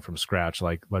was starting from scratch,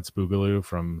 like "Let's Boogaloo"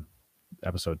 from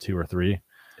episode 2 or 3,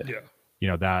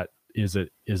 that is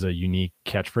a unique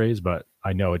catchphrase, but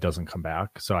I know it doesn't come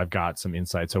back. So I've got some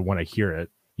insight. So when I hear it,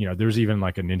 there's even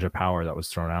like a ninja power that was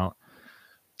thrown out.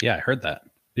 Yeah, I heard that.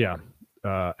 Yeah.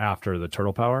 After the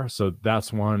turtle power. So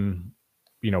that's one,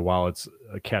 while it's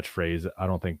a catchphrase, I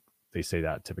don't think they say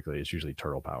that typically. It's usually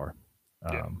turtle power.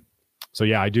 So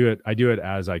yeah, I do it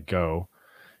as I go.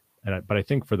 But I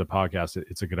think for the podcast,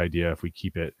 it's a good idea if we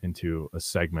keep it into a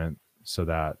segment so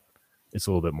that it's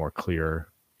a little bit more clear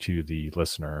to the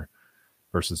listener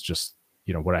versus just,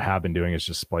 what I have been doing is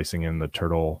just splicing in the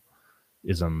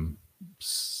turtle-ism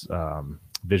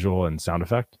visual and sound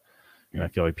effect. And I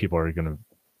feel like people are going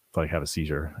to have a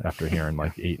seizure after hearing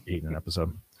like eight in an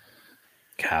episode.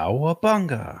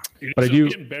 Cowabunga. But I I'm do-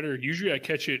 getting better. Usually I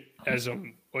catch it as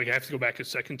like I have to go back a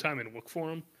second time and look for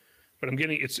them. But I'm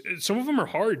getting some of them are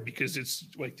hard because it's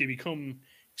like they become,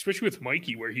 especially with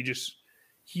Mikey, where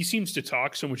he seems to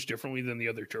talk so much differently than the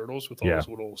other turtles with all Yeah. his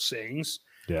little sayings.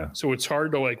 Yeah. So it's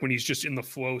hard to, like, when he's just in the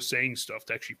flow saying stuff,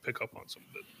 to actually pick up on some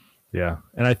of it. Yeah.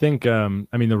 And I think,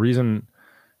 the reason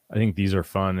I think these are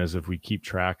fun is if we keep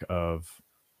track of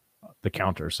the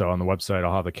counter. So on the website,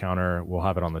 I'll have the counter. We'll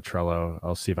have it on the Trello.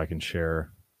 I'll see if I can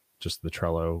share just the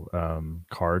Trello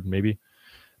card maybe.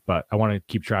 But I want to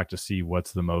keep track to see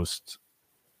what's the most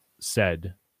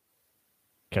said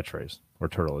catchphrase or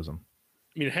turtleism.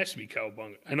 I mean, it has to be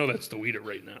Cowabunga. I know that's the leader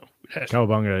right now. It has to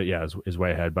Cowabunga, yeah, is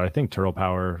way ahead. But I think Turtle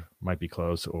Power might be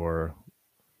close, or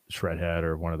Shredhead,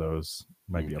 or one of those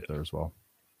might be up there as well.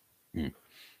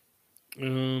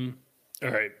 All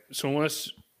right. So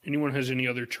unless anyone has any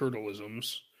other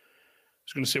turtleisms, I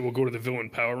was going to say we'll go to the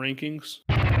villain power rankings.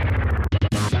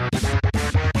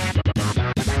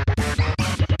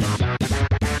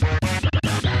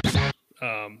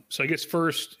 So I guess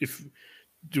first,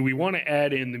 do we want to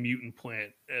add in the mutant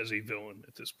plant as a villain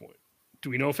at this point? Do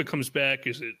we know if it comes back?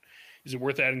 Is it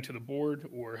worth adding to the board,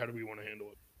 or how do we want to handle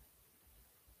it?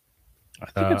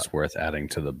 I think it's worth adding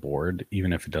to the board,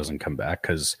 even if it doesn't come back,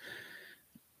 because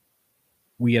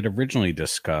we had originally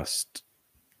discussed,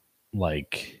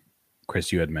 like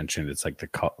Chris, you had mentioned, it's like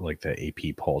the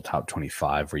AP poll top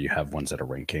 25, where you have ones that are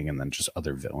ranking and then just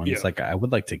other villains. Yeah. Like, I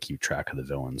would like to keep track of the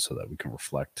villains so that we can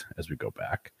reflect as we go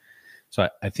back. So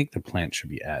I think the plant should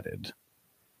be added,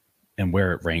 and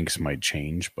where it ranks might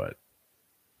change, but.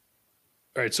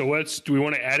 All right, so do we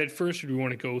want to add it first, or do we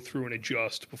want to go through and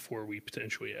adjust before we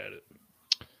potentially add it?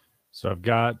 So I've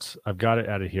got it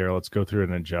added here. Let's go through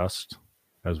and adjust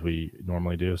as we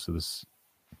normally do. So this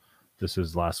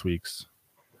is last week's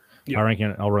power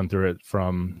ranking. I'll run through it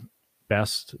from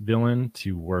best villain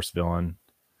to worst villain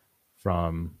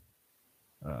from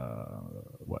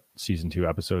season 2,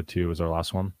 episode 2 was our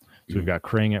last one. So we've got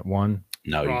Krang at 1.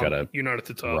 No, Wrong. You're not at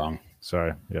the top. Wrong.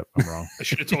 Sorry. Yep, I'm wrong. I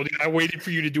should have told you. I waited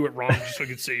for you to do it wrong just so I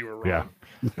could say you were wrong.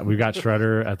 Yeah. We've got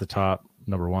Shredder at the top,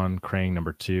 number 1, Krang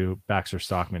number 2, Baxter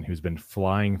Stockman, who's been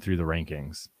flying through the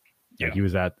rankings. Yeah. Like, he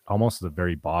was at almost the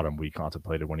very bottom we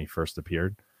contemplated when he first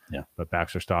appeared. Yeah. But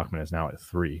Baxter Stockman is now at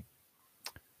 3.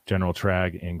 General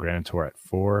Trag and Granitor at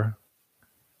 4.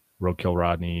 Roadkill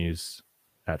Rodney's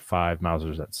at 5.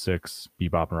 Mauser's at 6.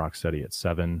 Bebop and Rocksteady at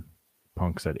 7.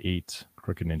 Punk's at 8.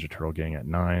 Crooked Ninja Turtle Gang at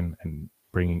 9. And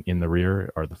bringing in the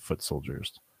rear are the Foot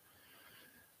Soldiers.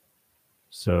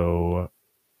 So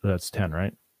that's 10,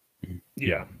 right?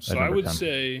 Yeah. So I would 10.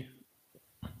 say.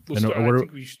 What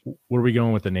are we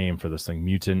going with the name for this thing?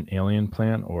 Mutant Alien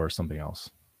Plant or something else?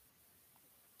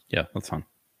 Yeah, that's fine.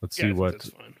 Let's see what. That's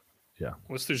fine. Yeah.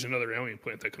 Unless there's another alien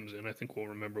plant that comes in, I think we'll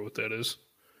remember what that is.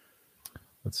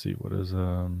 Let's see what is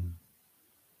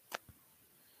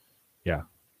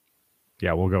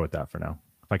Yeah, we'll go with that for now.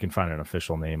 If I can find an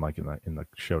official name, like in the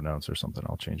show notes or something,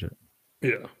 I'll change it.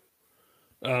 Yeah.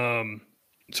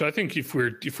 So I think if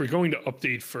we're going to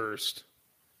update first,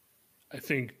 I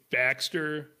think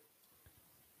Baxter.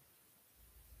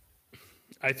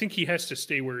 I think he has to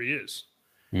stay where he is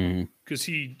because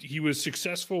he was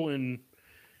successful in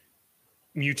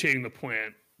mutating the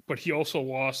plant, but he also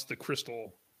lost the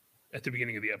crystal at the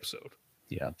beginning of the episode.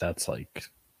 Yeah, that's like.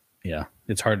 Yeah,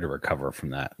 it's hard to recover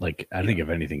from that. Like, I think if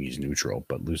anything, he's neutral,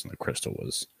 but losing the crystal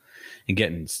was, and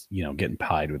getting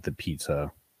pied with the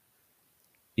pizza,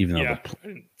 even though I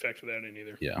didn't factor that in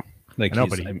either. Yeah, like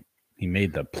he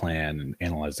made the plan and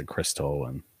analyzed the crystal,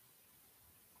 and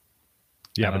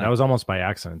but that was almost by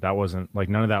accident. That wasn't like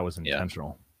none of that was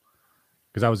intentional.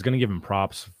 Because I was going to give him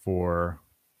props for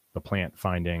the plant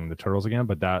finding the turtles again,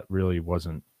 but that really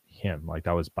wasn't him. Like,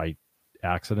 that was by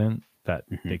accident that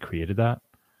they created that.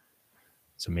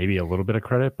 So maybe a little bit of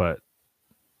credit, but.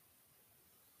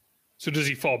 So does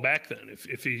he fall back then?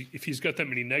 If he's got that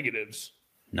many negatives?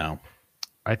 No,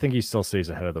 I think he still stays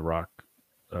ahead of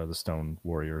the Stone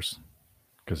Warriors,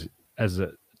 because as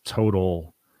a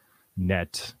total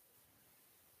net,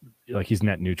 like, he's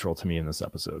net neutral to me in this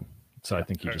episode. So I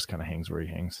think he just kind of hangs where he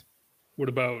hangs. What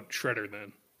about Shredder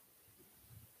then?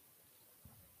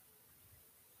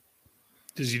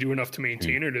 Does he do enough to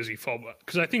maintain, or does he fall back?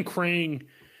 Because I think Krang,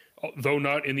 though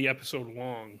not in the episode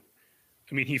long,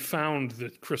 I mean, he found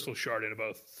the crystal shard in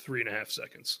about 3.5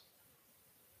 seconds.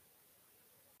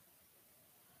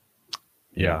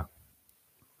 Yeah.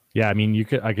 I mean,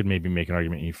 I could maybe make an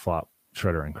argument you flop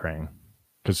Shredder and Krang,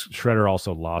 because Shredder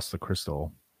also lost the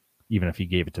crystal. Even if he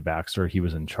gave it to Baxter, he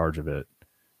was in charge of it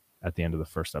at the end of the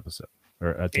first episode, or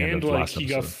at the end of the last episode. And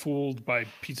he got fooled by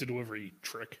pizza delivery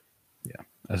trick. Yeah,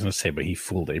 I was gonna say, but he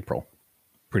fooled April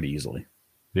pretty easily.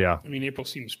 Yeah. I mean, April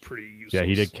seems pretty useless. Yeah,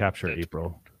 he did capture That's-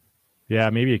 April. Yeah,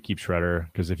 maybe it keeps Shredder,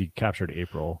 because if he captured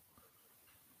April,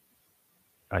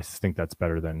 I think that's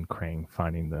better than Krang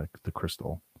finding the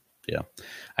crystal. Yeah,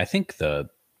 I think I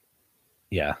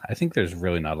think there's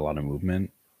really not a lot of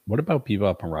movement. What about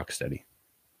Bebop and Rocksteady?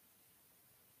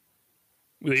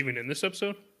 Were they even in this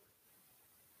episode?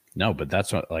 No, but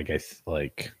that's what they're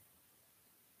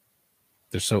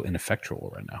so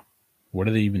ineffectual right now. What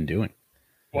are they even doing?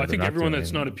 Well, Yeah, I think they're not everyone doing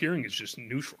that's not anything. appearing is just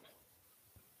neutral.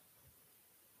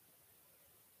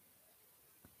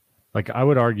 Like, I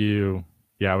would argue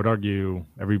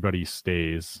everybody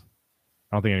stays.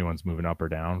 I don't think anyone's moving up or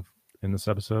down in this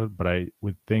episode, but I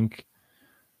would think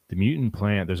the mutant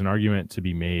plant, there's an argument to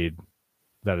be made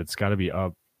that it's got to be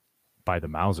up by the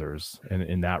Mausers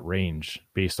in that range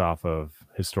based off of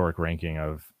historic ranking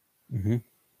of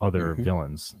other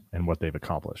villains and what they've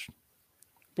accomplished.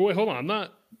 But wait, hold on.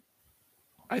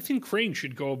 I think Crane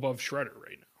should go above Shredder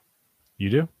right now. You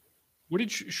do? What did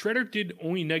Shredder did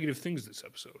only negative things this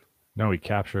episode? No, he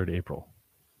captured April.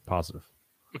 Positive.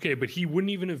 Okay, but he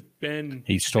wouldn't even have been.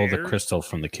 He stole there. the crystal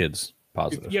from the kids.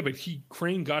 Positive. Yeah, but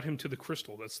Crane got him to the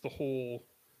crystal. That's the whole.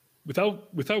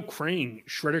 Without Crane,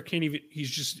 Shredder can't even. He's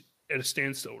just at a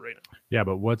standstill right now. Yeah,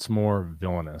 but what's more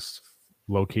villainous?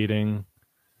 Locating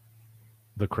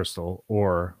the crystal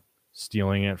or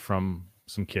stealing it from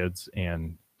some kids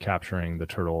and capturing the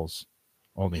turtle's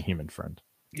only human friend?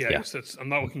 Yeah, Yeah. I guess that's. I'm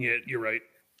not looking at. You're right.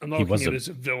 I'm not He looking was at it a- as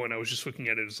a villain. I was just looking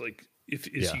at it as like, is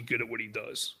he good at what he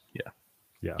does?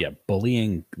 Yeah.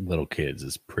 Bullying little kids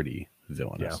is pretty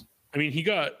villainous. Yeah. I mean,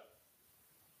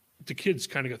 the kids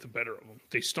kind of got the better of him.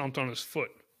 They stomped on his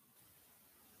foot.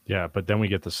 Yeah, but then we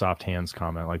get the soft hands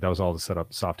comment. Like, that was all to set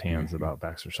up soft hands about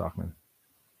Baxter Stockman.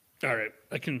 All right,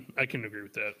 I can agree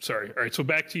with that. Sorry. All right, so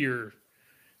back to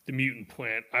the mutant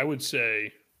plant. I would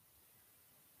say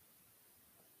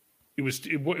it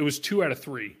was 2 out of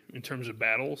 3 in terms of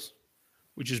battles,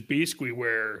 which is basically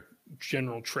where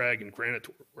General Trag and Granitor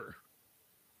were.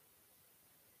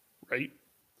 Right?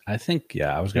 I think,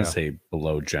 I was going to Yeah. say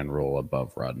below General,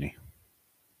 above Rodney.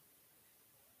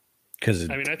 Because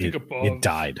I mean, I think above- it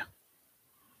died.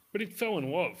 But it fell in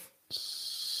love.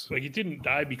 Like, it didn't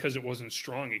die because it wasn't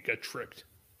strong. It got tricked.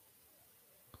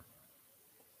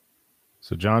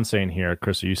 So John's saying here,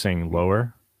 Chris, are you saying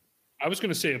lower? I was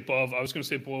going to say above. I was going to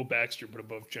say below Baxter, but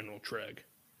above General Trag.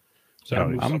 So No, I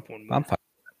moved I'm up one more. fine.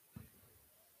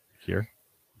 Here?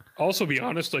 Also, be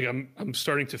honest, like I'm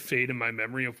starting to fade in my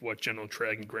memory of what General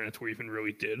Trag and Granitor even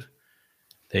really did.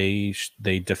 They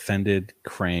defended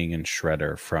Krang and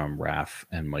Shredder from Raph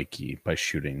and Mikey by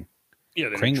shooting. Yeah,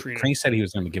 they Krang said he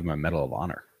was going to give him a Medal of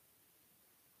Honor.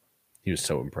 He was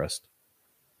so impressed.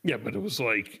 Yeah, but it was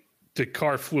like the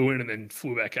car flew in and then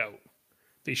flew back out.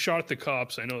 They shot at the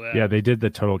cops. I know that. Yeah, they did the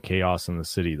total chaos in the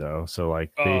city though. So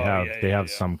like they have yeah.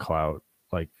 some clout,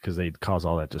 like, because they cause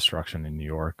all that destruction in New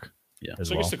York. Yeah. as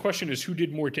So I well. guess the question is, who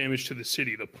did more damage to the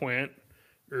city, the plant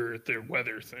or the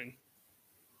weather thing?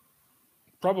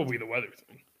 Probably the weather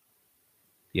thing.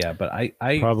 Yeah, but I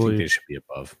Probably- think they should be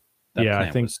above. Yeah, I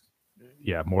plant think- was-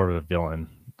 Yeah, more of a villain,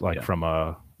 like Yeah. from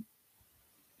a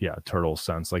turtle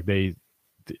sense. Like the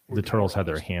turtles had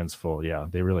their hands full. Yeah,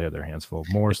 they really had their hands full.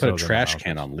 More they so put a than trash the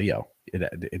can Mountains. on Leo.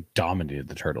 It dominated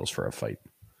the turtles for a fight.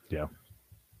 Yeah,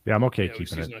 I'm okay Yeah, at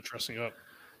least keeping he's it. not dressing up.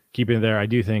 Keeping it there. I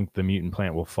do think the mutant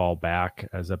plant will fall back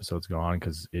as episodes go on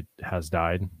because it has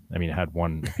died. I mean, it had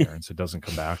one appearance. It doesn't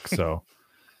come back, so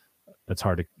it's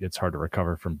hard to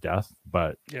recover from death.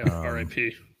 But Yeah,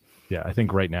 R.I.P. yeah, I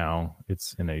think right now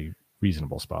it's in a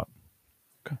reasonable spot.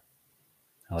 I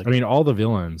I mean, all the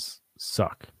villains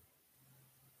suck.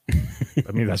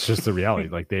 I mean, that's just the reality.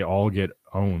 Like, they all get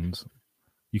owned.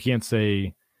 You can't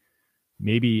say,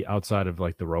 maybe outside of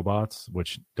like the robots,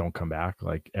 which don't come back,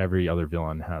 like every other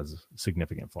villain has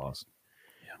significant flaws.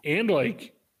 And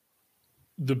like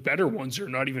the better ones are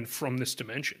not even from this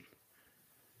dimension.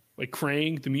 Like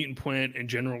Krang, the mutant plant, and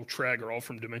General Trag are all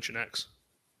from Dimension X.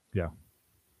 Yeah.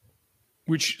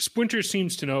 Which Splinter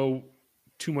seems to know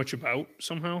too much about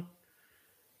somehow.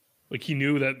 Like he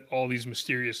knew that all these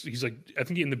mysterious, he's like, I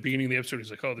think in the beginning of the episode,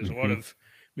 he's like, oh, there's a lot of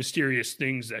mysterious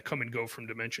things that come and go from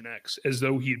Dimension X, as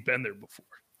though he'd been there before.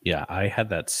 Yeah, I had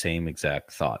that same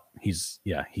exact thought. He's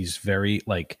very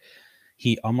like,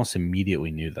 he almost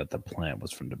immediately knew that the plant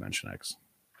was from Dimension X.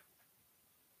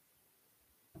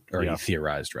 Or Yeah. he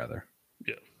theorized, rather.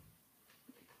 Yeah.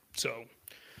 So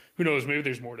who knows? Maybe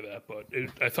there's more to that, but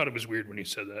I thought it was weird when he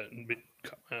said that, and it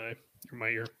caught my eye or my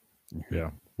ear. Yeah.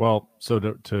 Well, so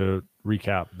to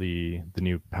recap the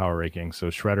new power ranking, so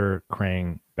Shredder,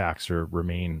 Krang, Baxter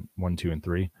remain 1, 2, and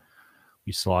 3.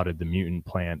 we slotted the mutant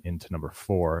plant into number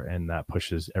 4, and that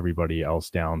pushes everybody else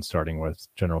down, starting with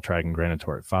General Dragon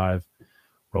Granitor at 5,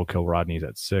 Roadkill Rodney's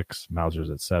at 6, Mauser's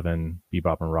at 7,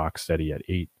 Bebop and Rocksteady at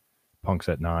 8, Punk's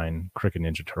at 9, Cricket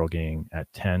Ninja Turtle Gang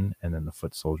at 10, and then the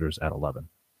Foot Soldiers at 11.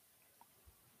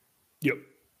 Yep.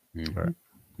 Mm-hmm. All right.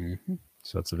 Mm-hmm.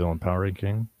 So that's the villain power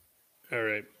ranking. All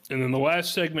right. And then the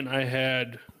last segment I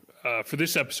had for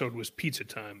this episode was Pizza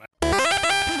Time.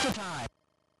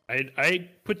 I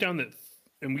put down that,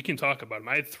 and we can talk about them.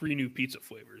 I had 3 new pizza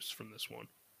flavors from this one.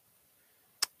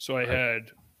 So I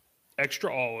had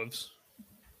extra olives,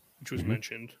 which was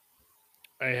mentioned.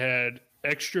 I had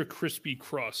extra crispy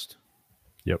crust.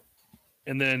 Yep.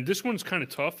 And then this one's kind of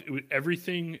tough. It was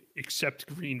everything except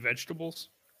green vegetables.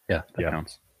 Yeah, that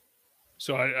counts.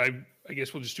 So I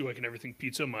guess we'll just do like an everything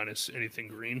pizza minus anything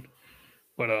green.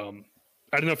 But I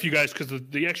don't know if you guys, because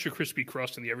the extra crispy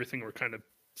crust and the everything were kind of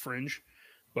fringe,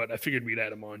 but I figured we'd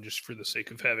add them on just for the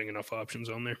sake of having enough options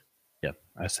on there. Yeah,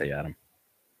 I say add them.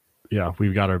 Yeah,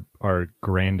 we've got our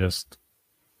grandest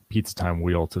Pizza Time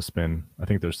wheel to spin. I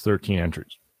think there's 13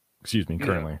 entries. Excuse me,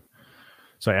 currently. Yeah.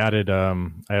 So I added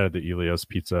the Elios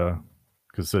pizza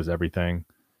because it says everything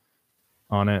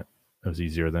on it. It was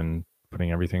easier than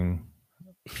putting everything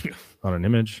on an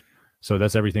image. So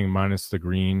that's everything minus the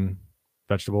green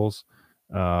vegetables.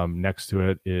 Next to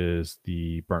it is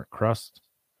the burnt crust.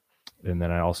 And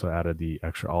then I also added the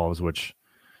extra olives, which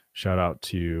shout out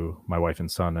to my wife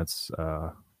and son. It's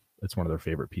one of their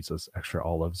favorite pizzas, extra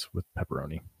olives with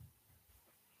pepperoni.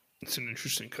 It's an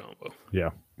interesting combo.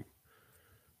 Yeah.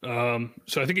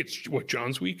 So I think it's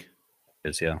John's week?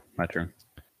 Yeah, my turn.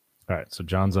 All right. So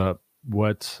John's up.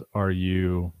 What are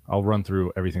you? I'll run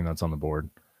through everything that's on the board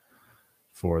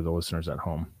for the listeners at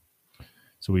home.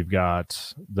 So we've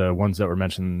got the ones that were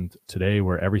mentioned today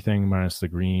were everything minus the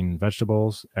green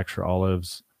vegetables, extra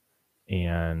olives,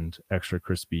 and extra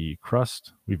crispy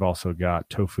crust. We've also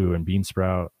got tofu and bean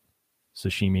sprout,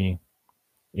 sashimi,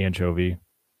 anchovy,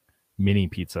 mini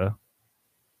pizza,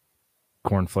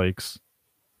 cornflakes,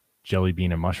 jelly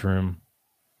bean and mushroom,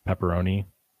 pepperoni,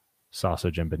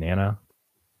 sausage and banana,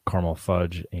 caramel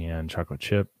fudge and chocolate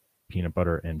chip, peanut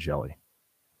butter and jelly.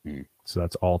 So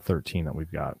that's all 13 that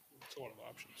we've got. That's a lot of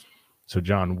options. So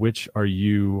John, which are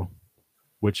you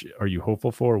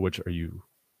hopeful for? Which are you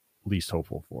least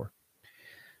hopeful for?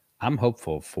 I'm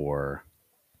hopeful for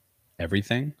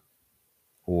everything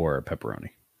or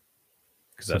pepperoni.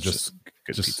 Because that's just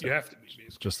good pizza. You have to be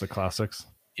just the classics.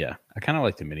 Yeah. I kind of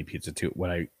like the mini pizza too.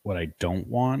 What I don't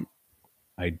want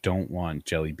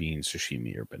jelly bean,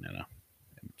 sashimi, or banana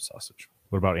and sausage.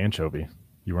 What about anchovy?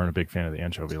 You weren't a big fan of the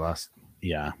anchovy last.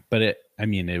 Yeah, but it'd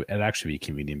actually be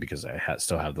convenient because I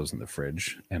still have those in the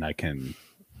fridge, and I can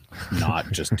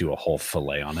not just do a whole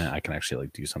fillet on it. I can actually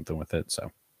do something with it.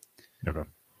 So, okay,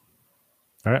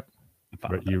 all right.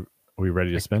 Are we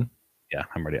ready to spin? Yeah,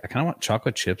 I'm ready. I kind of want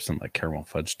chocolate chips and caramel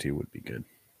fudge too. Would be good.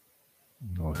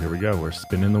 Well, here we go. We're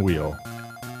spinning the wheel.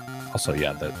 Also,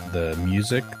 yeah, the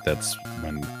music that's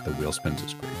when the wheel spins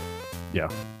is great.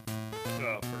 Yeah.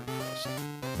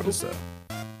 What is that?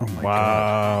 Oh my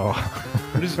wow. God.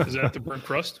 What is it? Is that the burnt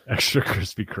crust? Extra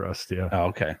crispy crust, yeah. Oh,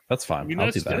 okay. That's fine. I'll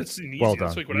do that. That's an easy, well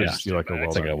done.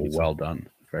 That's well done.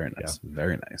 Very nice. Yeah.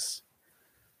 Very nice.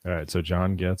 All right, so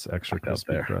John gets extra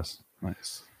crispy crust.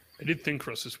 Nice. I did thin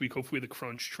crust this week. Hopefully the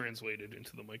crunch translated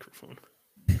into the microphone.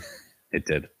 It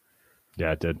did.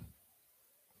 Yeah, it did.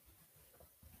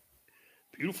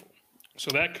 Beautiful. So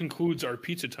that concludes our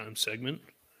Pizza Time segment.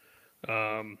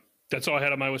 That's all I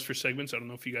had on my list for segments. I don't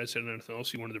know if you guys had anything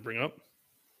else you wanted to bring up.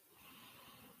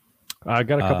 I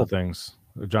got a couple things.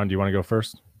 John, do you want to go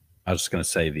first? I was just going to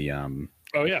say the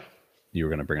Oh yeah. You were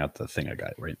going to bring out the thing I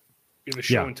got, right? We have a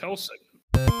show and tell segment.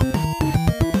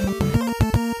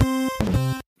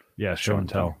 Yeah, show and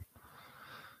tell.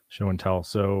 Show and tell.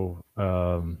 So,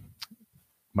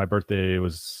 my birthday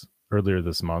was earlier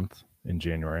this month in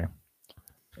January.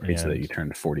 Crazy that you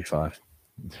turned 45.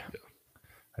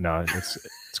 I know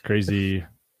it's crazy.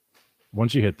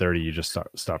 Once you hit 30, you just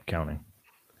stop counting.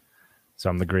 So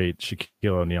I'm the great Shaquille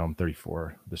O'Neal. I'm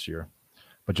 34 this year.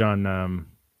 But John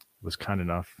was kind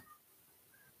enough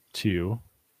to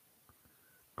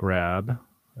grab,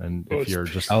 and if you're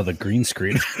just the green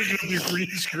screen, your green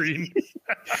screen.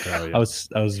 Oh, yeah.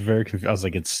 I was very confused. I was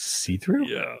like, it's see through.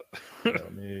 Yeah.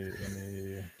 Let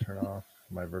me turn off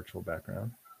my virtual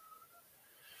background.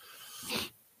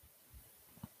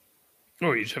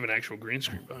 Oh, you just have an actual green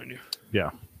screen behind you. Yeah.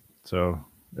 So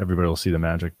everybody will see the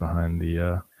magic behind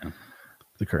the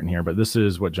curtain here. But this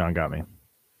is what John got me.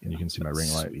 And you can see my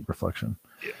ring light reflection.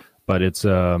 Yeah. But it's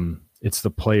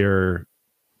the player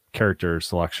character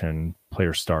selection,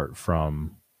 player start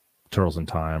from Turtles in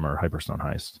Time or Hyperstone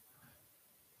Heist.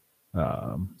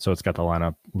 So it's got the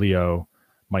lineup: Leo,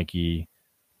 Mikey,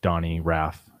 Donnie,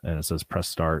 Raph, and it says press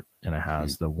start, and it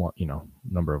has the one,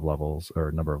 number of levels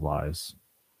or number of lives,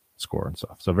 score and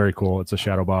stuff. So very cool. It's a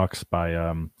shadow box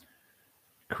by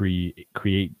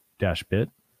Create-Bit.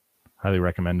 Highly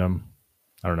recommend them.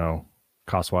 I don't know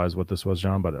cost wise what this was,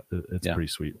 John, but it's pretty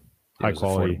sweet. High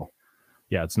quality. Affordable.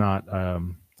 Yeah, it's not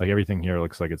like everything here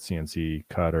looks like it's CNC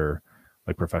cut or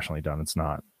like professionally done. It's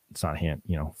not hand,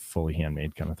 fully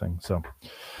handmade kind of thing. So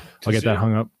I'll get that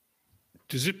hung up.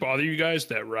 Does it bother you guys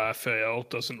that Raphael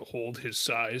doesn't hold his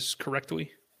size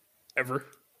correctly ever?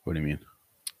 What do you mean?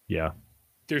 Yeah.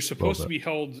 They're supposed to be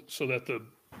held so that the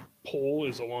pole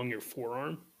is along your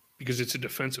forearm because it's a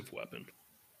defensive weapon.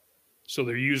 So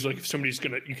they're used like if somebody's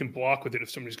you can block with it if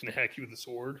somebody's gonna hack you with a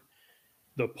sword.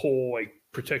 The pole like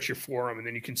protects your forearm, and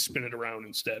then you can spin it around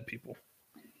and stab people.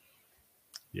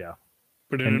 Yeah,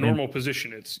 but in a normal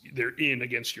position, they're in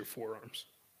against your forearms.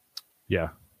 Yeah,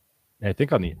 and I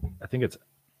think it's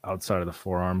outside of the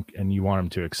forearm, and you want them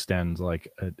to extend like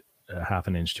a half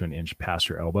an inch to an inch past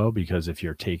your elbow, because if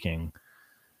you're defending,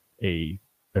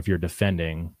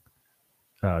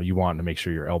 you want to make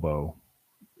sure your elbow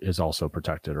is also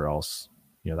protected, or else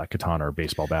that katana or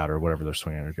baseball bat or whatever they're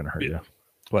swinging are going to hurt you.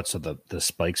 What? So the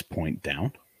spikes point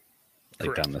down, like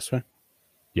Correct. Down this way?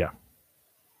 Yeah,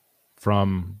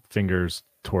 from fingers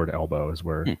toward elbow is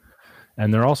where,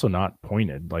 and they're also not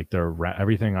pointed. Like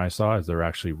everything I saw is they're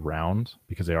actually round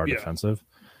because they are defensive.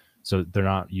 So they're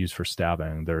not used for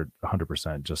stabbing. They're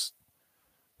 100% just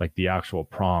like the actual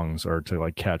prongs are to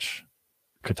like catch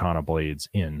katana blades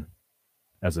in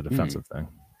as a defensive thing.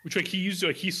 Which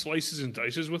he slices and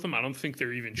dices with them. I don't think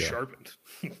they're even sharpened.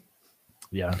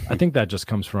 Yeah, I think that just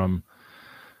comes from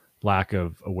lack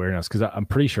of awareness, because I'm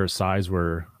pretty sure size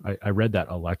I read that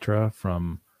Elektra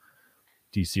from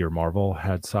DC or Marvel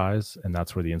had size, and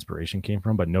that's where the inspiration came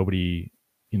from, but nobody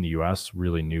in the US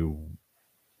really knew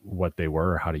what they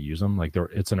were or how to use them. Like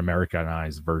it's an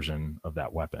Americanized version of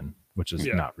that weapon, which is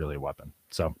not really a weapon.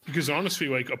 So because honestly,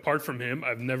 like apart from him,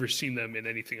 I've never seen them in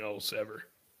anything else ever.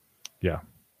 Yeah.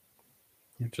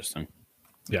 Interesting.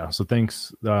 Yeah. So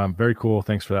thanks. Very cool.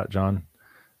 Thanks for that, John.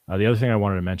 The other thing I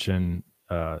wanted to mention,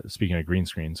 speaking of green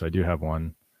screen, so I do have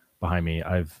one behind me.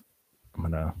 I'm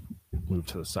going to move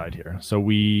to the side here. So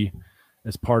we,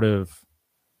 as part of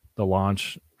the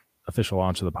official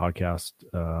launch of the podcast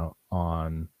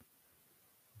on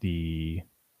the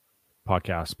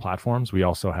podcast platforms, we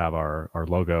also have our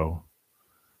logo,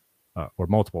 or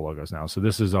multiple logos now. So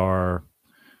this is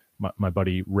my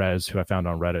buddy Rez, who I found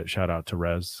on Reddit. Shout out to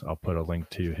Rez. I'll put a link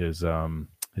to his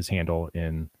handle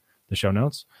in the show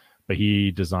notes, but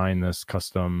he designed this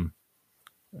custom,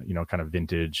 kind of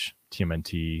vintage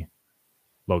TMNT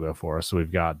logo for us. So we've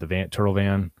got the turtle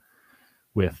van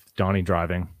with Donnie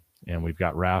driving, and we've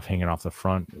got Raph hanging off the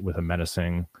front with a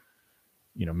menacing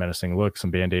look, some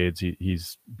band-aids.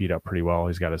 He's beat up pretty well.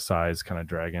 He's got his size kind of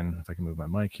dragging. If I can move my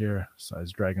mic here,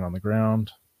 size dragging on the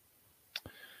ground.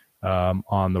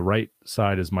 On the right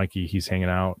side is Mikey. He's hanging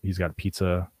out. He's got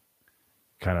pizza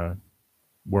kind of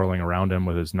whirling around him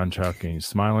with his nunchuck, and he's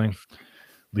smiling.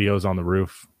 Leo's on the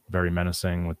roof, very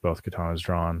menacing with both katanas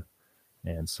drawn,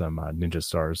 and some ninja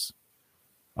stars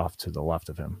off to the left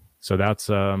of him. So that's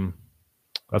our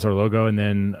logo. And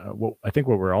then I think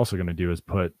what we're also going to do is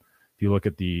if you look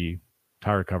at the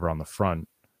tire cover on the front,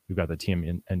 we've got the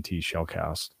TMNT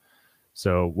shellcast.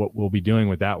 So what we'll be doing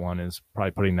with that one is probably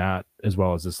putting that as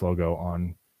well as this logo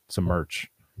on some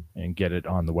merch and get it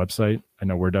on the website. I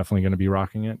know we're definitely going to be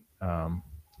rocking it.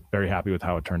 Very happy with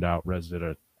how it turned out. Rez did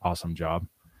an awesome job,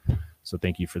 so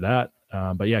thank you for that.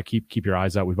 But yeah, keep your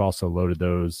eyes out. We've also loaded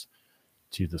those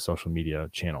to the social media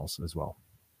channels as well.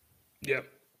 Yeah.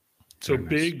 So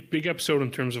big episode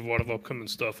in terms of a lot of upcoming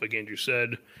stuff. Like Andrew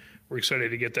said, we're excited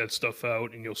to get that stuff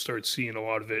out, and you'll start seeing a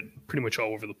lot of it pretty much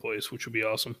all over the place, which will be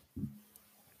awesome.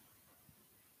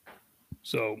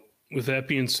 So with that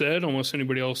being said, unless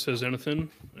anybody else says anything,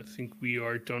 I think we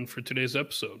are done for today's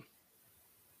episode.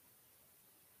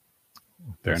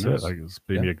 Fair enough.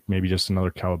 Maybe just another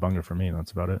cowabunga for me.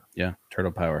 That's about it. Yeah.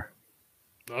 Turtle power.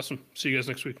 Awesome. See you guys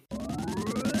next week.